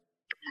 whatever.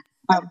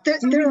 Do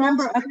you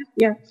remember?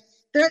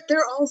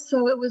 There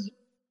also, it was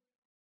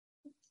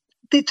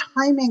the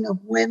timing of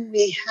when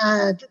we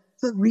had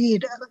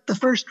the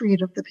first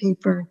read of the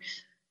paper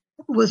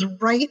was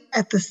right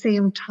at the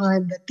same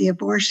time that the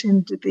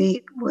abortion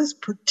debate was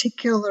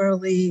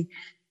particularly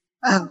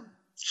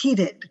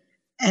heated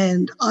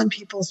and on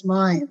people's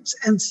minds.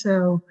 And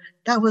so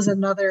that was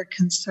another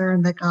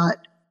concern that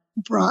got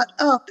brought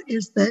up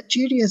is that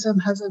Judaism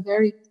has a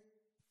very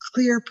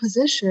clear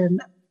position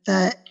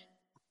that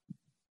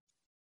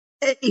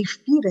a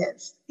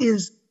fetus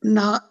is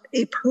not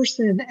a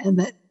person, and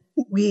that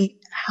we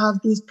have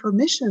these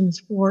permissions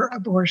for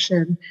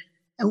abortion,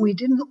 and we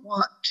didn't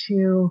want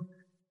to,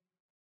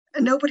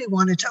 nobody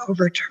wanted to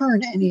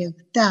overturn any of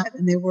that,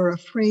 and they were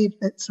afraid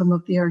that some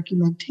of the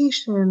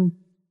argumentation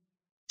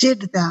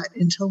did that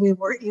until we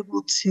were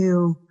able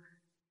to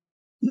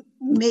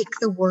make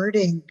the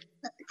wording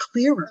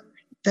clearer,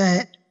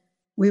 that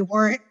we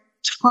weren't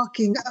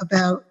talking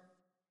about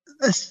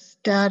a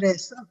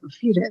status of a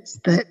fetus,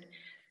 that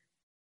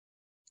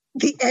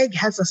the egg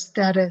has a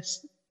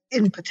status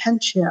in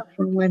potentia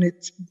for when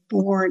it's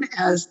born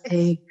as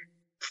a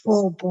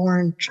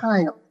full-born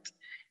child,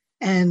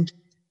 and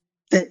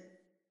that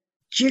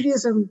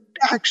Judaism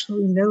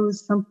actually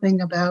knows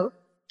something about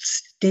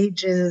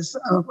stages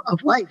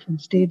of life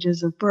and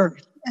stages of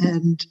birth,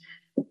 and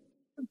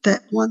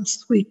that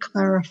once we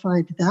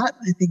clarified that,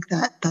 I think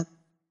that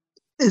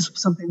is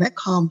something that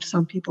calmed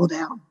some people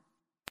down.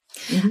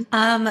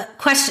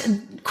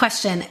 Question,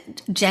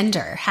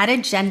 gender. How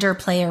did gender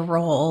play a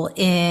role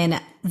in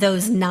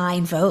those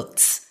 9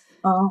 votes?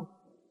 Oh,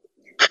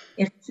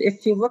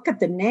 if you look at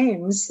the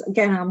names,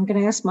 again, I'm going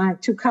to ask my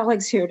 2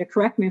 colleagues here to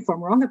correct me if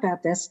I'm wrong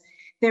about this.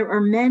 There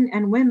are men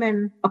and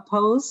women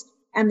opposed,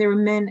 and there are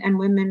men and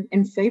women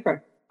in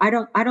favor. I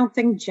don't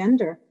think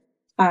gender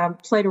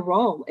played a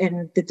role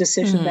in the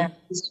decision that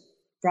was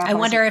dropped. I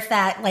wonder if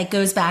that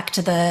goes back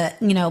to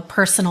the,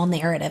 personal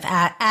narrative,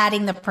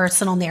 adding the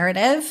personal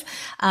narrative.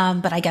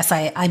 But I guess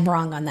I'm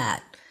wrong on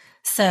that.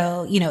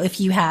 So, if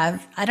you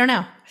have, I don't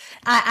know.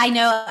 I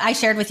know I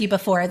shared with you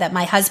before that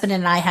my husband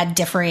and I had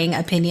differing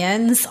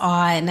opinions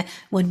on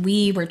when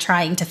we were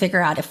trying to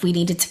figure out if we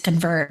needed to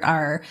convert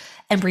our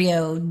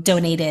embryo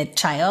donated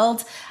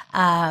child.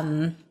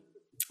 I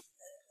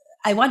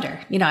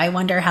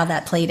wonder how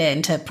that played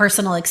into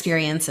personal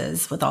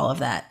experiences with all of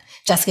that.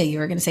 Jessica, you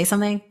were going to say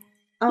something?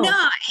 Oh.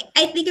 No,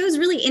 I think it was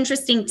really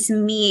interesting to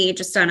me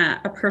just on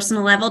a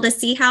personal level to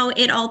see how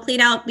it all played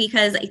out,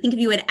 because I think if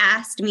you had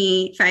asked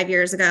me 5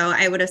 years ago,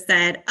 I would have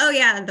said, oh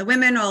yeah, the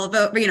women will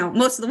vote,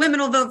 most of the women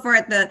will vote for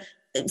it.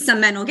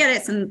 Some men will get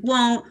it, some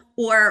won't,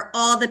 or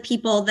all the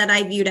people that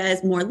I viewed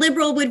as more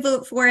liberal would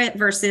vote for it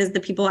versus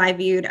the people I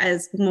viewed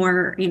as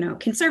more,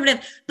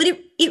 conservative. But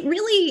it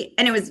really,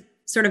 and it was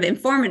sort of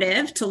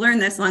informative to learn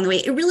this along the way.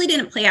 It really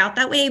didn't play out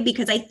that way,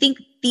 because I think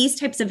these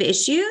types of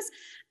issues,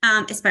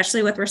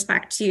 especially with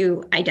respect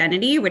to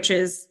identity, which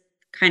is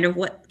kind of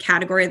what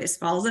category this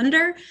falls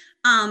under,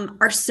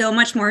 are so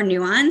much more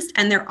nuanced.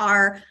 And there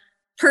are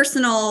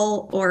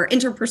personal or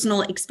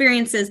interpersonal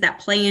experiences that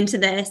play into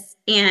this,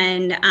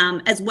 and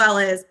as well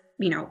as,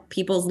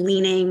 people's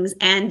leanings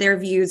and their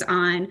views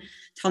on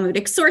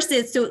Talmudic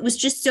sources. So it was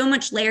just so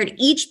much layered,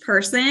 each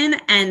person.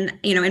 And,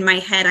 in my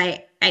head,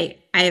 I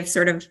have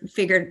sort of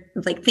figured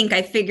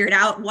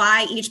out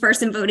why each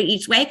person voted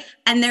each way.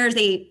 And there's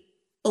a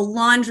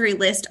laundry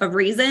list of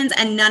reasons,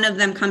 and none of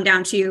them come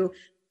down to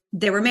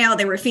they were male,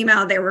 they were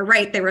female, they were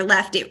right, they were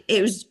left.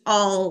 It was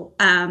all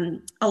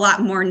a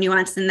lot more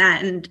nuanced than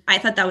that. And I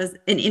thought that was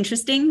an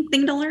interesting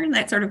thing to learn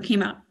that sort of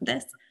came out of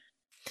this.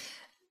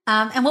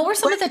 And what were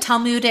some of the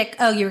Talmudic,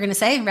 you were going to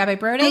say, Rabbi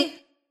Brody?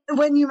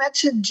 When you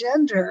mentioned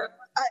gender,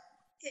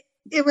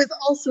 it was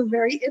also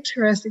very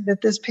interesting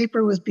that this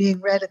paper was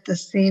being read at the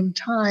same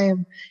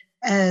time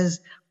as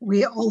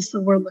we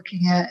also were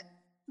looking at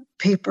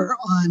paper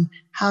on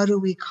how do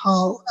we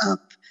call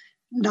up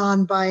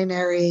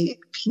non-binary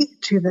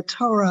to the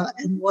Torah,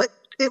 and what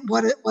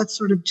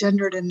sort of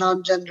gendered and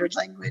non-gendered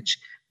language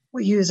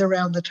we use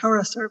around the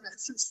Torah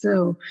service.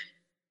 So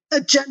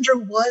gender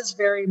was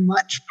very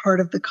much part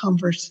of the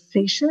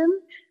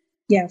conversation.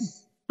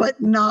 Yes.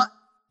 But not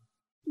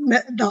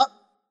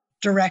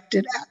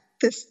directed at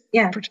this.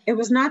 Yeah, it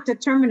was not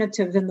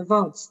determinative in the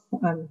votes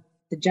on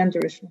the gender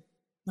issue.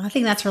 I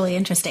think that's really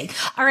interesting.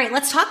 All right,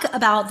 let's talk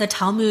about the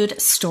Talmud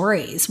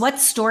stories. What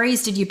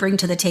stories did you bring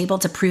to the table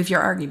to prove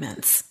your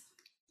arguments?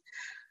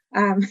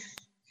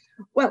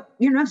 Well,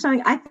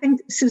 something, I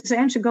think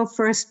Suzanne should go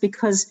first,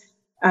 because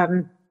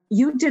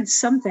you did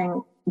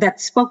something that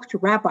spoke to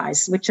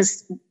rabbis, which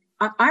is,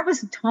 I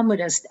was a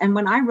Talmudist, and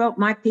when I wrote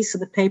my piece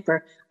of the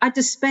paper, I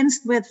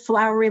dispensed with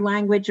flowery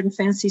language and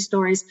fancy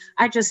stories.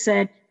 I just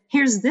said,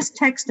 here's this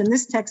text and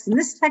this text and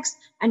this text,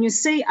 and you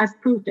see, I've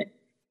proved it.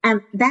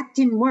 And that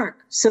didn't work.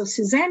 So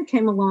Suzanne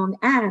came along,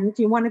 and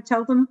do you want to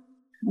tell them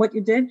what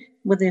you did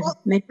with the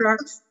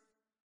matriarchs?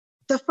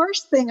 The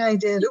first thing I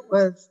did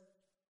was,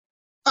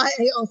 I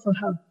also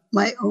have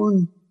my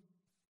own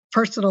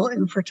personal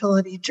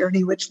infertility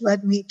journey, which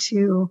led me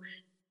to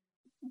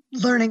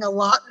learning a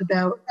lot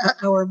about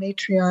our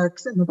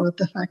matriarchs and about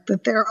the fact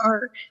that there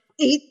are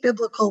 8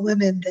 biblical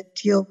women that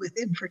deal with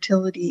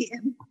infertility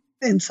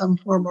in some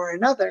form or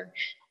another.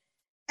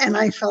 And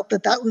I felt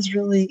that was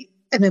really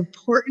an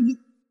important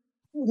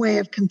way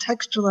of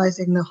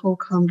contextualizing the whole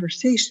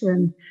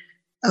conversation,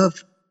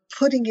 of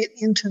putting it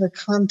into the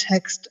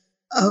context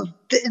of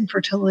the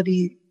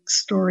infertility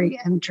story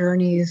and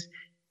journeys,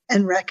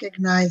 and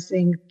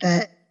recognizing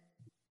that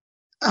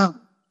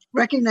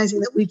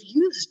we've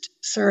used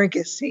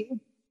surrogacy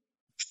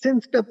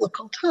since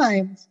biblical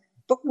times,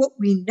 but what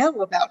we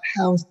know about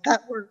how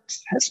that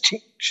works has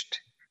changed.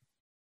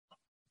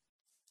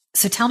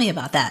 So tell me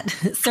about that.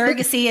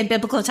 Surrogacy in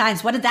biblical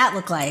times. What did that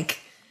look like?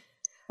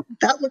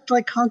 That looked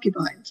like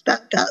concubines.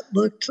 That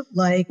looked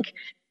like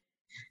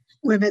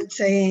women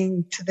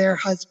saying to their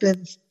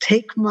husbands,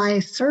 take my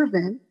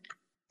servant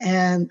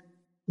and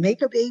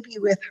make a baby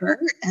with her,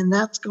 and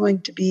that's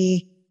going to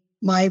be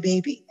my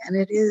baby. And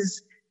it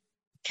is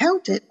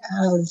counted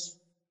as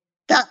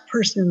that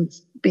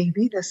person's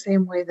baby, the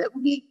same way that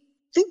we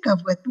think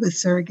of with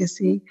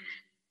surrogacy,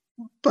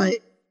 but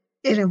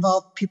it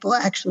involved people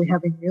actually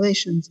having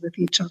relations with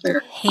each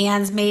other.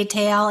 Hands made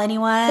tale,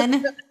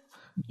 anyone?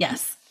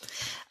 Yes.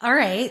 All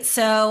right.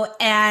 So,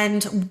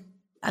 and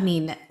I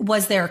mean,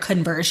 was there a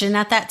conversion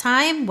at that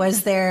time?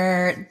 Was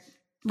there,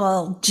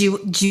 well,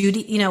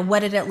 Judy,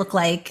 what did it look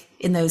like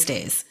in those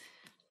days?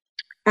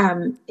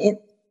 You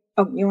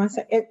want to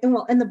say it?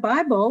 Well, in the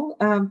Bible,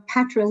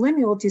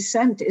 patrilineal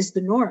descent is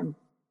the norm.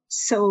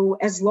 So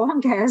as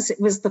long as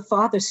it was the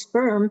father's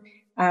sperm,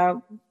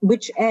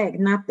 which egg,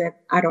 not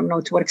that, I don't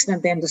know to what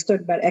extent they understood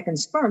about egg and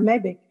sperm,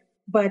 maybe,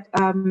 but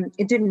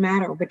it didn't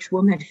matter which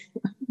woman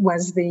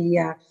was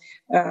the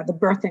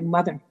birthing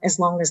mother, as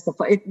long as the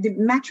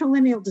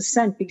matrilineal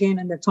descent began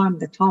in the time of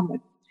the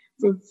Talmud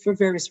for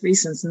various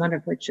reasons, none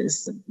of which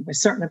we're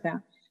certain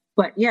about.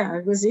 But yeah,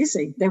 it was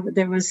easy.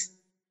 There was,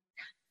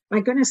 my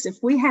goodness, if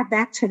we had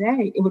that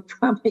today, it would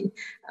probably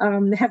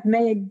have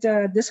made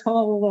this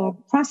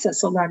whole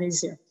process a lot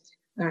easier.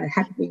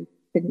 Had we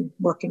been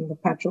working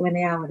with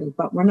patrilineality,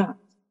 but we're not.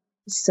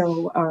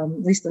 So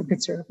at least the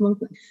conservative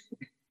movement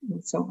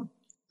and so on.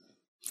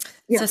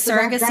 Yeah, so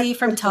surrogacy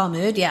from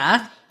Talmud,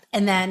 yeah.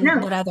 And then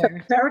what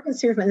other?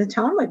 Surrogacy from the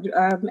Talmud,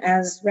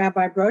 as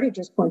Rabbi Brody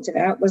just pointed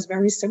out, was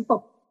very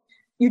simple.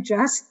 You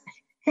just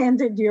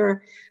handed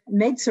your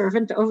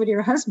maidservant over to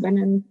your husband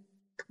and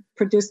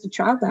produced a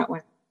child that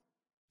way.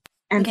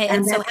 And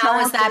so how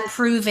is that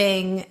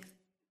proving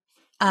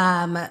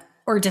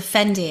or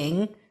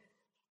defending?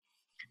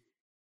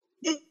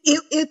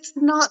 It's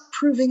not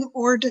proving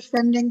or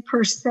defending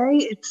per se.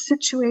 It's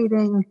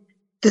situating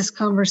this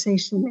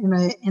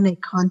conversation in a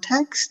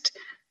context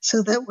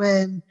so that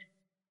when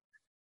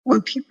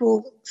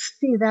people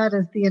see that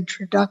as the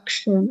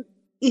introduction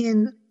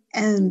in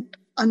and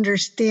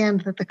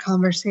understand that the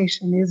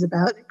conversation is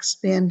about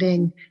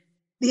expanding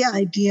the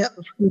idea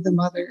of who the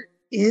mother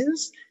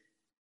is,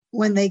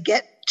 when they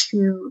get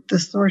to the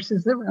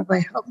sources that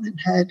Rabbi Hauptman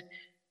had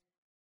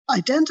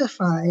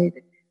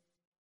identified,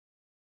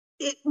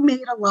 it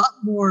made a lot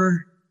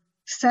more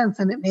sense,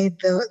 and it made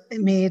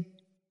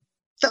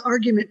the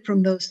argument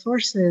from those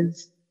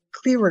sources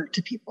clearer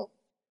to people.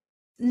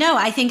 No,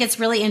 I think it's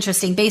really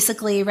interesting.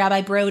 Basically,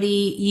 Rabbi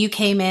Brody, you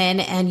came in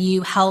and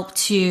you helped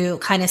to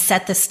kind of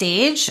set the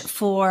stage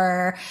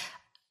for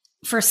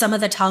some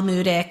of the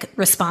Talmudic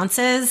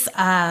responses.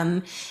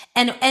 And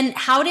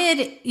how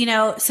did,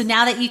 so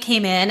now that you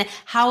came in,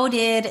 how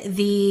did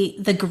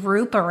the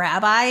group of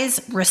rabbis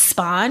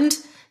respond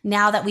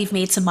now that we've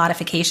made some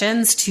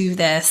modifications to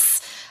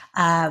this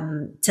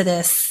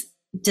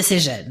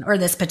decision or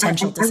this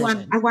potential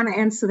decision? I want to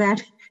answer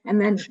that. And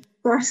then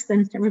first,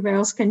 then everybody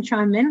else can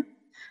chime in.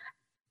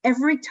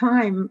 Every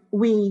time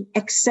we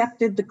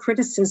accepted the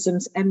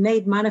criticisms and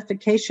made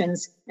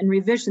modifications and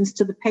revisions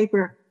to the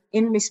paper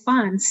in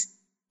response,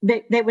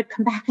 they would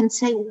come back and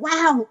say,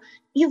 wow,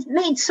 you've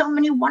made so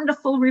many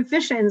wonderful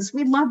revisions.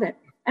 We love it.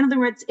 In other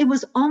words, it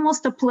was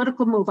almost a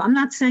political move. I'm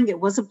not saying it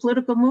was a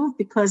political move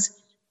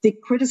because the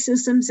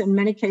criticisms in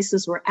many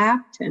cases were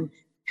apt and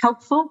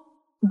helpful.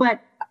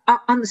 But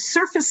on the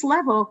surface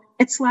level,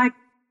 it's like,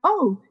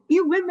 oh,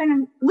 you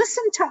women,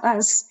 listen to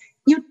us.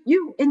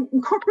 You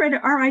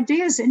incorporated our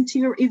ideas into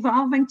your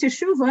evolving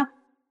teshuvah.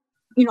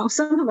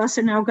 Some of us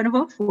are now going to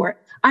vote for it.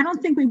 I don't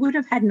think we would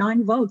have had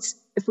 9 votes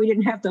if we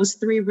didn't have those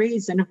 3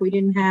 reads and if we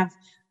didn't have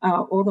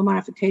all the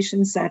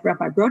modifications that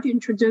Rabbi Brody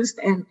introduced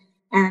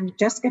and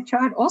Jessica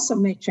Chod also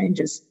made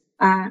changes.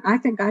 I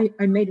think I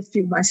made a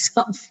few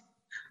myself.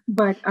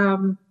 But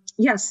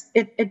yes,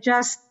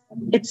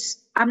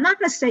 I'm not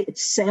going to say it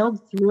sailed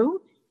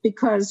through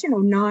because,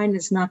 9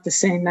 is not the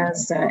same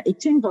as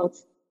 18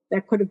 votes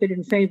that could have been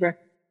in favor.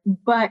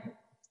 But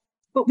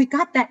we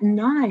got that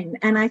 9,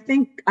 and I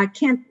think I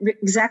can't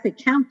exactly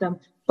count them,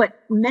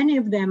 but many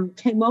of them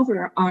came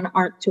over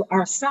to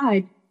our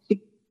side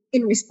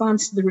in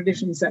response to the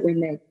revisions that we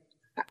made.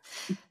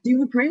 Do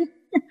you agree?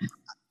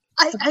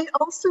 I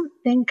also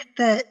think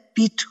that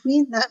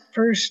between that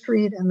first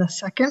read and the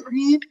second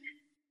read,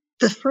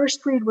 the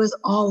first read was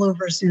all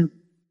over Zoom.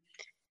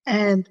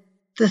 And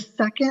the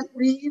second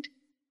read,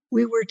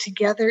 we were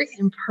together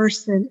in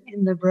person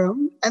in the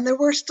room. And there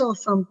were still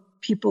some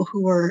people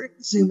who were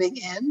Zooming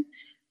in.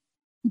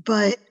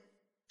 But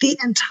the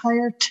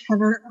entire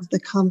tenor of the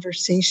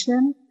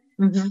conversation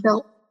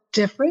felt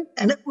different.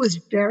 And it was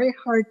very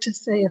hard to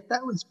say if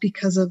that was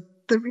because of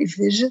the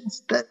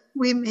revisions that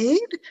we made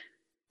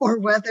or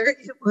whether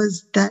it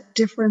was that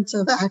difference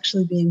of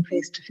actually being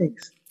face to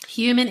face.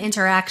 Human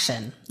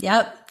interaction.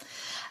 Yep.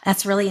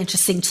 That's really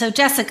interesting. So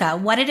Jessica,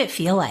 what did it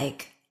feel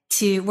like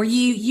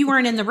you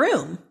weren't in the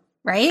room,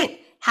 right?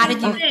 How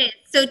did you?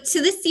 So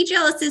to the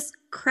CJLS's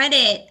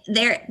credit,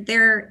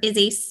 there is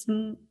a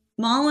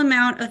small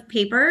amount of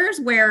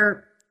papers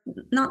where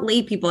not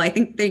lay people, I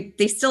think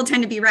they still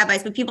tend to be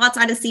rabbis, but people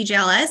outside of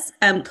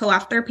CJLS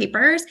co-author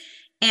papers.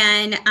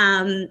 And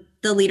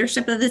the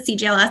leadership of the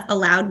CJLS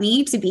allowed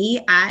me to be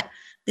at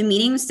the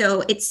meeting.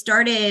 So it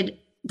started,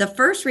 the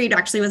first read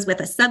actually was with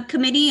a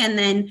subcommittee. And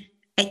then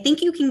I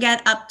think you can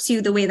get up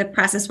to, the way the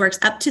process works,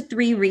 up to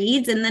 3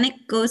 reads. And then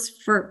it goes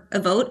for a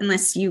vote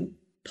unless you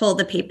pull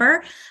the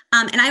paper.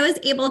 And I was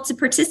able to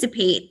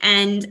participate.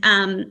 And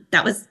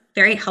that was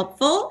very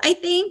helpful, I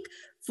think,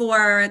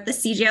 for the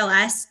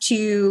CJLS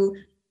to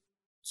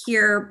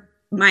hear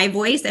my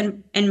voice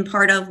and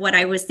part of what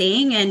I was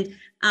saying. And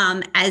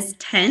as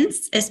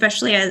tense,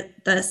 especially as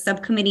the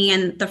subcommittee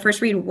and the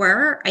first read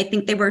were, I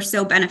think they were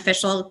so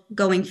beneficial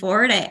going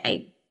forward.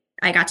 I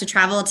got to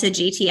travel to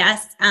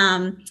JTS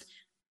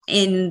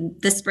in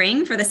the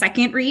spring for the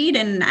second read,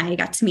 and I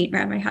got to meet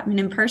Rabbi Hauptman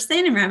in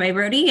person and Rabbi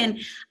Brody. And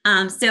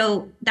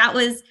so that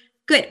was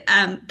good,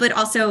 but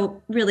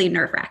also really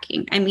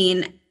nerve-wracking. I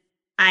mean,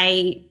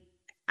 I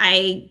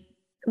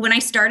when I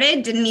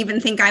started, didn't even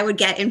think I would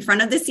get in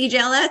front of the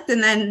CJLS,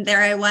 and then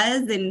there I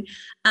was. And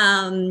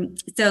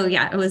so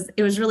yeah,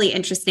 it was really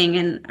interesting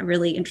and a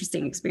really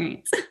interesting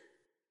experience.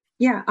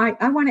 Yeah,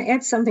 I want to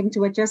add something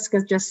to what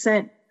Jessica just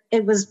said.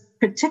 It was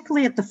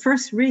particularly at the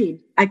first read,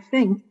 I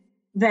think,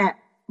 that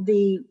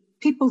the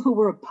people who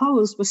were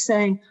opposed were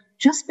saying,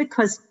 just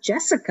because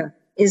Jessica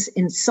is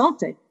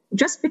insulted,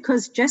 just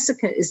because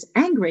Jessica is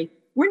angry,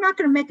 we're not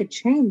going to make a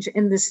change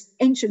in this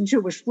ancient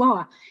Jewish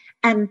law.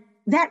 And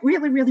that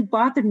really, really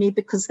bothered me,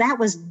 because that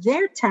was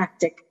their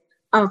tactic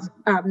of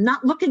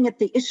not looking at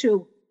the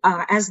issue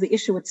as the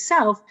issue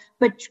itself,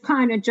 but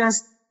kind of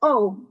just,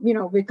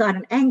 we've got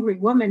an angry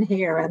woman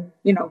here, and,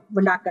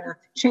 we're not going to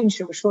change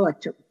Jewish law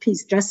to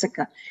appease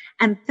Jessica.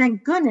 And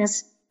thank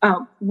goodness,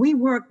 we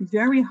worked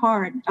very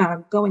hard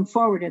going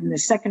forward in the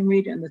second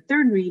read and the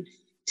third read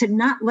to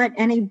not let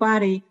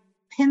anybody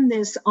pin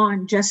this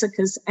on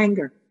Jessica's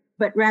anger,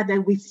 but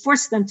rather we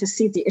forced them to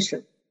see the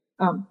issue.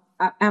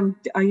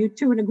 Are you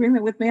two in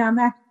agreement with me on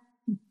that?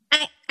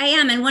 I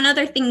am. And one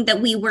other thing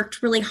that we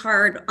worked really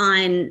hard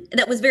on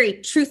that was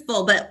very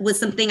truthful, but was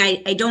something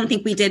I don't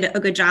think we did a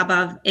good job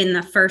of in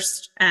the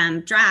first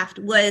draft,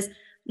 was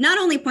not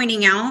only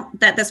pointing out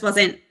that this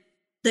wasn't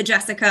the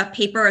Jessica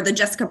paper or the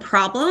Jessica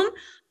problem,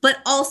 but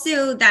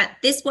also that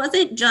this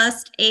wasn't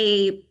just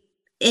an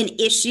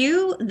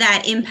issue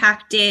that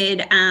impacted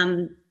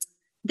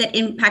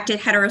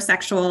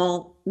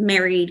heterosexual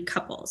married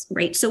couples,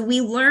 right? So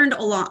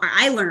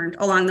I learned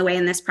along the way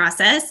in this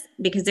process,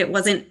 because it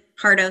wasn't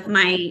part of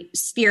my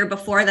sphere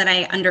before that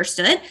I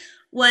understood,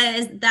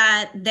 was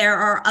that there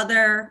are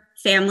other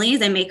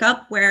families and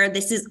makeup where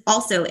this is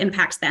also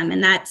impacts them.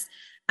 And that's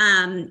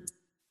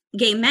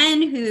gay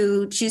men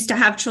who choose to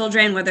have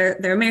children, whether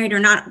they're married or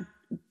not.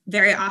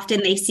 Very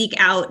often they seek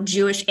out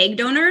Jewish egg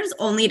donors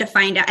only to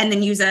find out, and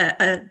then use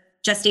a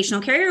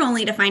gestational carrier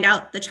only to find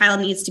out the child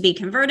needs to be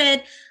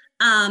converted.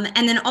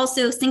 And then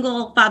also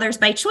single fathers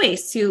by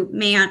choice who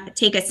may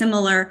take a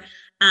similar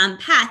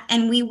path.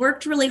 And we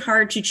worked really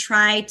hard to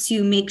try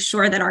to make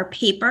sure that our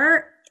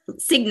paper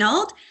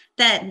signaled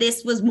that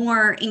this was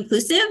more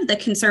inclusive. The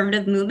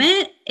conservative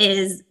movement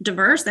is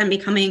diverse and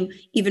becoming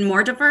even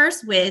more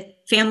diverse with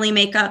family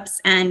makeups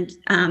and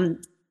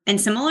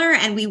similar.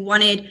 And we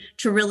wanted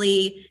to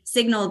really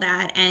signal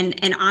that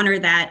and honor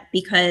that,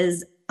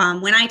 because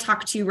when I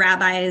talk to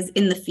rabbis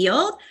in the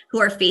field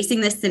who are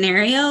facing this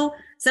scenario,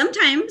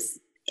 sometimes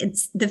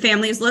the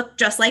families look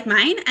just like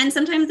mine, and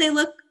sometimes they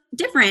look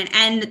different.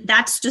 And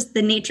that's just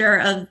the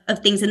nature of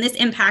things. And this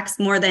impacts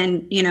more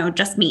than,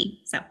 just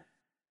me.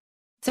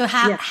 So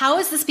how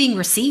is this being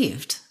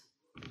received?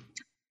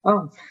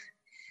 Oh,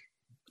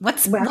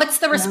 what's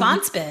the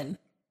response been?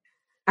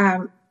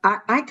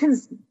 I can,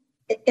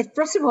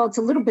 first of all, it's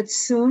a little bit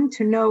soon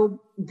to know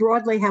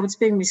broadly how it's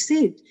being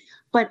received.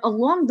 But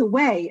along the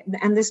way,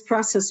 and this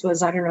process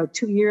was,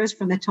 2 years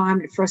from the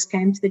time it first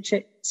came to the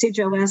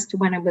CJOS to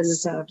when it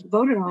was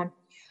voted on,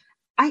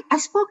 I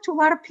spoke to a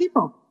lot of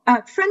people,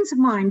 friends of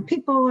mine,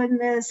 people in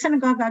the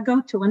synagogue I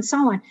go to, and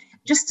so on,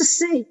 just to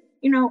see,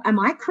 am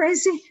I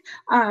crazy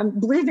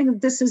believing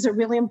that this is a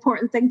really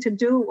important thing to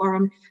do?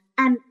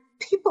 And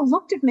people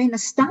looked at me in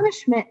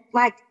astonishment,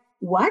 like,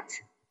 what?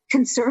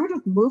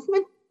 Conservative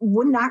movement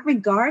would not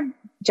regard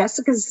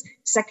Jessica's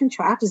second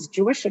child as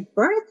Jewish at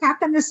birth? How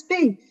can this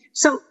be?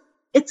 So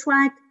it's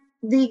like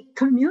the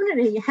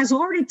community has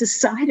already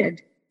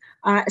decided,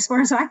 as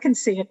far as I can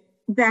see it,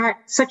 that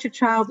such a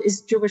child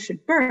is Jewish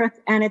at birth,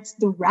 and it's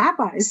the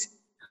rabbis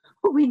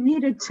who we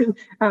needed to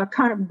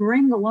kind of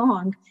bring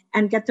along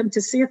and get them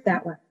to see it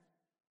that way.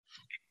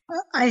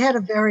 I had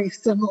a very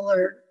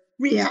similar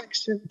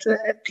reaction to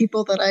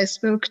people that I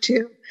spoke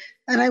to.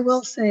 And I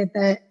will say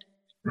that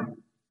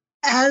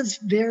as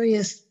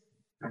various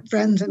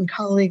friends and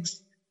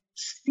colleagues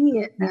see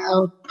it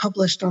now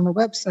published on the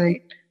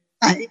website,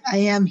 I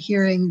am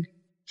hearing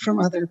from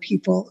other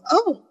people,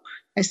 oh,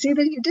 I see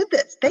that you did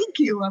this. Thank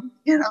you.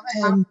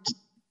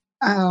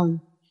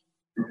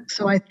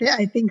 So I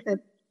think that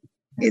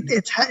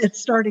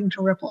it's starting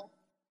to ripple.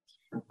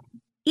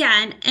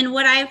 Yeah, and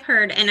what I've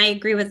heard, and I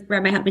agree with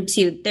Rabbi Hauptman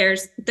too,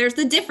 there's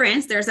the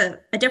difference. There's a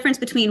difference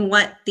between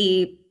what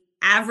the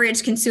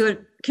average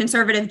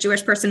conservative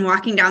Jewish person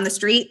walking down the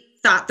street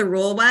thought the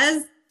rule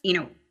was.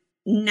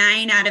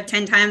 9 out of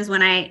 10 times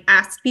when I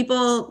asked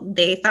people,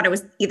 they thought it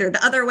was either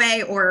the other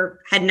way or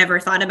had never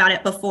thought about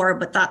it before,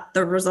 but thought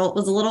the result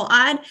was a little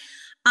odd.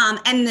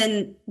 And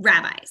then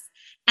rabbis.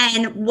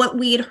 And what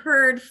we had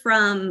heard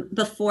from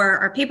before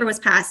our paper was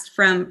passed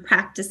from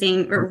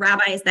practicing or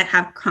rabbis that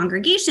have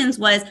congregations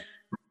was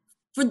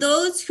for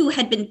those who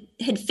had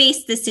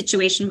faced this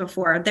situation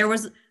before, there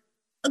was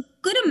a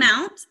good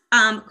amount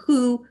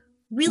who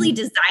really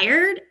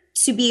desired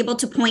to be able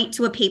to point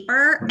to a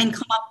paper and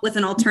come up with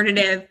an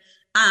alternative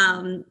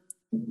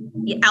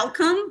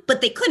outcome,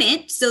 but they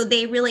couldn't. So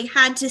they really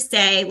had to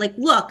say, like,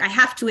 look, I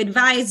have to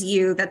advise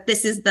you that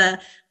this is the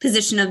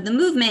position of the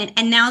movement.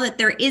 And now that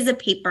there is a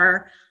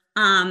paper,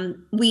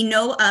 we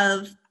know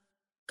of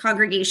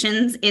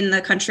congregations in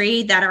the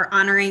country that are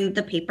honoring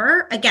the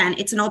paper. Again,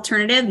 it's an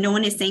alternative. No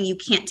one is saying you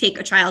can't take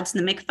a child to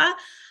the mikvah,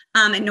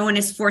 and no one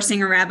is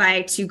forcing a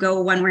rabbi to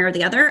go one way or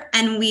the other.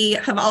 And we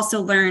have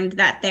also learned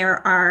that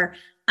there are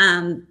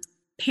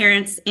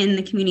parents in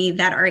the community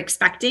that are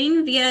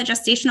expecting via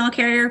gestational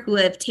carrier who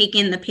have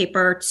taken the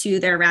paper to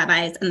their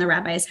rabbis, and the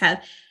rabbis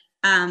have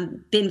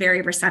been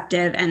very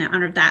receptive and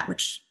honored that,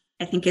 which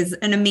I think is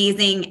an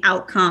amazing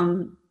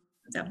outcome.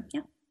 So,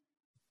 yeah.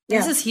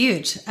 This is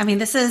huge. I mean,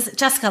 this is,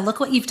 Jessica, look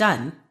what you've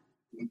done.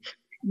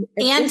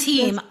 And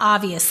team,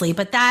 obviously,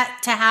 but that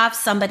to have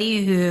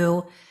somebody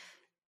who,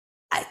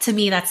 to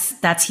me,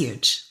 that's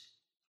huge.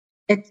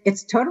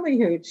 It's totally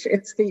huge.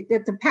 It's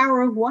the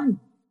power of one.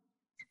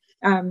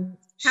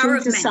 Power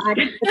of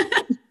decided.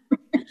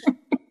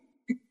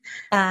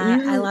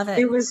 I love it.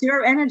 It was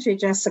your energy,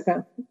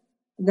 Jessica,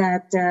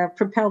 that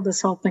propelled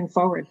this whole thing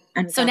forward.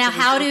 And so now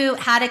how do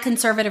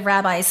conservative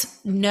rabbis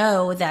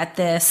know that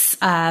this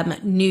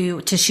new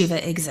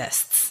teshuva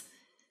exists?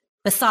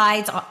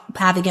 Besides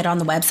having it on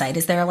the website,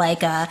 is there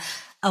like a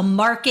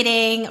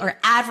marketing or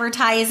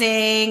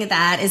advertising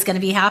that is going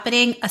to be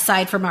happening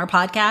aside from our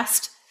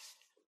podcast?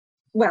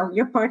 Well,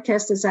 your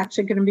podcast is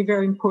actually going to be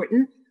very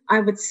important. I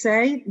would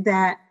say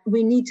that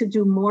we need to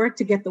do more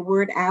to get the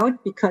word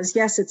out because,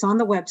 yes, it's on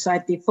the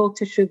website. The full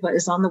teshuva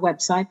is on the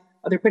website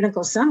of the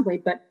Rabbinical Assembly,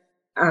 but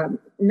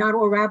not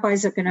all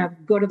rabbis are going to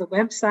go to the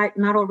website.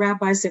 Not all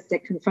rabbis, if they're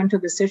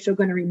confronted with this issue, are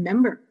going to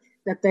remember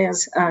that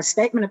there's a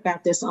statement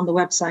about this on the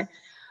website.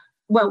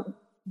 Well,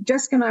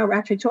 Jessica and I were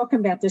actually talking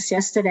about this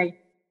yesterday.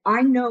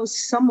 I know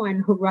someone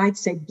who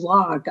writes a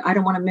blog. I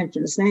don't want to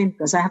mention his name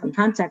because I haven't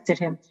contacted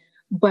him,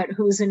 but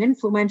who's an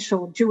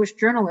influential Jewish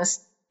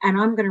journalist. And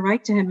I'm going to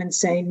write to him and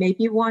say,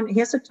 maybe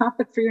here's a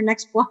topic for your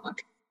next blog.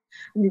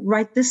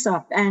 Write this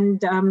up.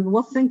 And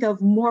we'll think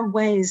of more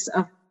ways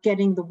of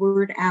getting the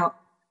word out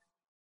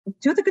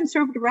to the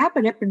conservative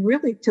rabbinate and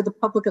really to the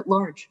public at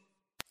large.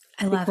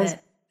 I love it.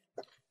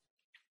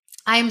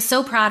 I am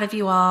so proud of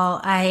you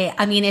all.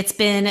 I mean, it's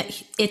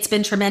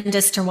been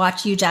tremendous to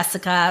watch you,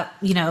 Jessica,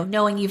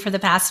 knowing you for the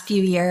past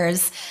few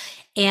years,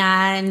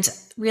 and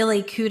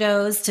really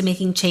kudos to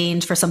making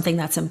change for something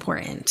that's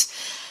important.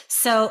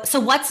 So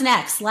what's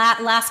next?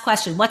 Last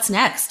question. What's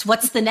next?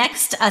 What's the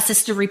next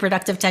assisted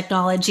reproductive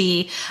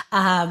technology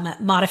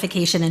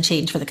modification and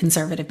change for the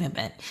conservative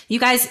movement? You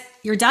guys,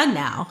 you're done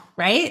now,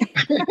 right?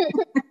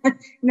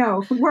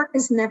 No, work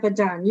is never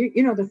done.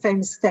 You know the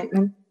famous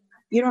statement.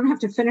 You don't have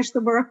to finish the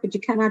work, but you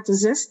cannot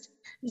desist.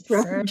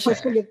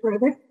 Pushing it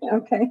further.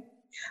 Okay.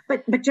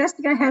 But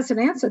Jessica has an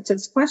answer to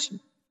this question.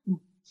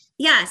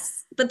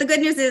 Yes, but the good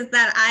news is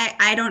that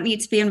I don't need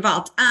to be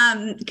involved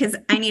because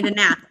I need a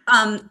nap.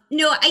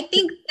 No, I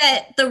think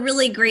that the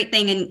really great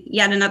thing, and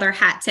yet another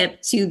hat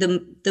tip to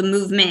the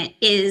movement,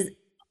 is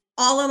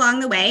all along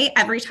the way,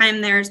 every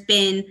time there's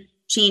been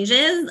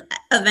changes,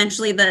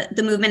 eventually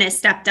the movement has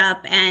stepped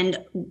up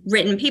and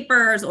written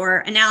papers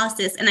or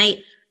analysis. And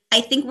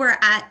I think we're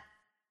at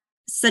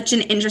such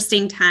an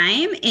interesting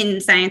time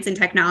in science and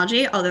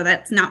technology, although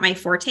that's not my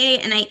forte.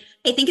 And I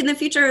think in the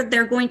future,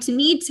 they're going to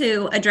need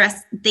to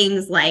address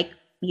things like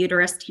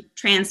uterus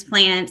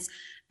transplants,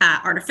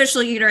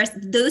 artificial uterus,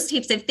 those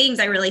types of things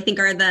I really think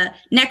are the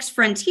next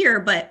frontier,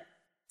 but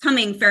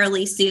coming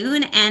fairly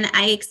soon. And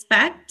I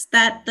expect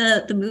that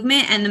the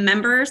movement and the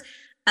members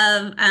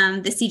of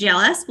the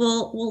CJLS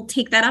will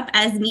take that up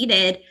as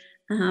needed.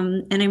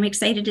 And I'm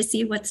excited to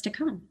see what's to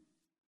come.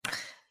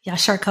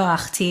 Yashar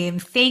Koach team.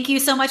 Thank you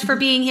so much for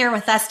being here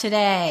with us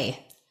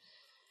today.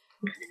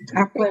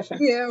 Our pleasure. Thank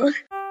you.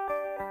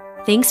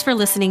 Thanks for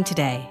listening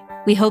today.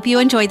 We hope you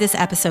enjoyed this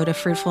episode of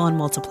Fruitful and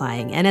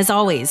Multiplying. And as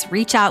always,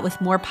 reach out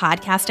with more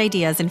podcast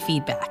ideas and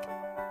feedback.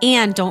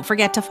 And don't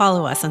forget to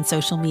follow us on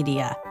social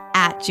media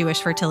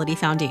 @Jewish Fertility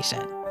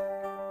Foundation.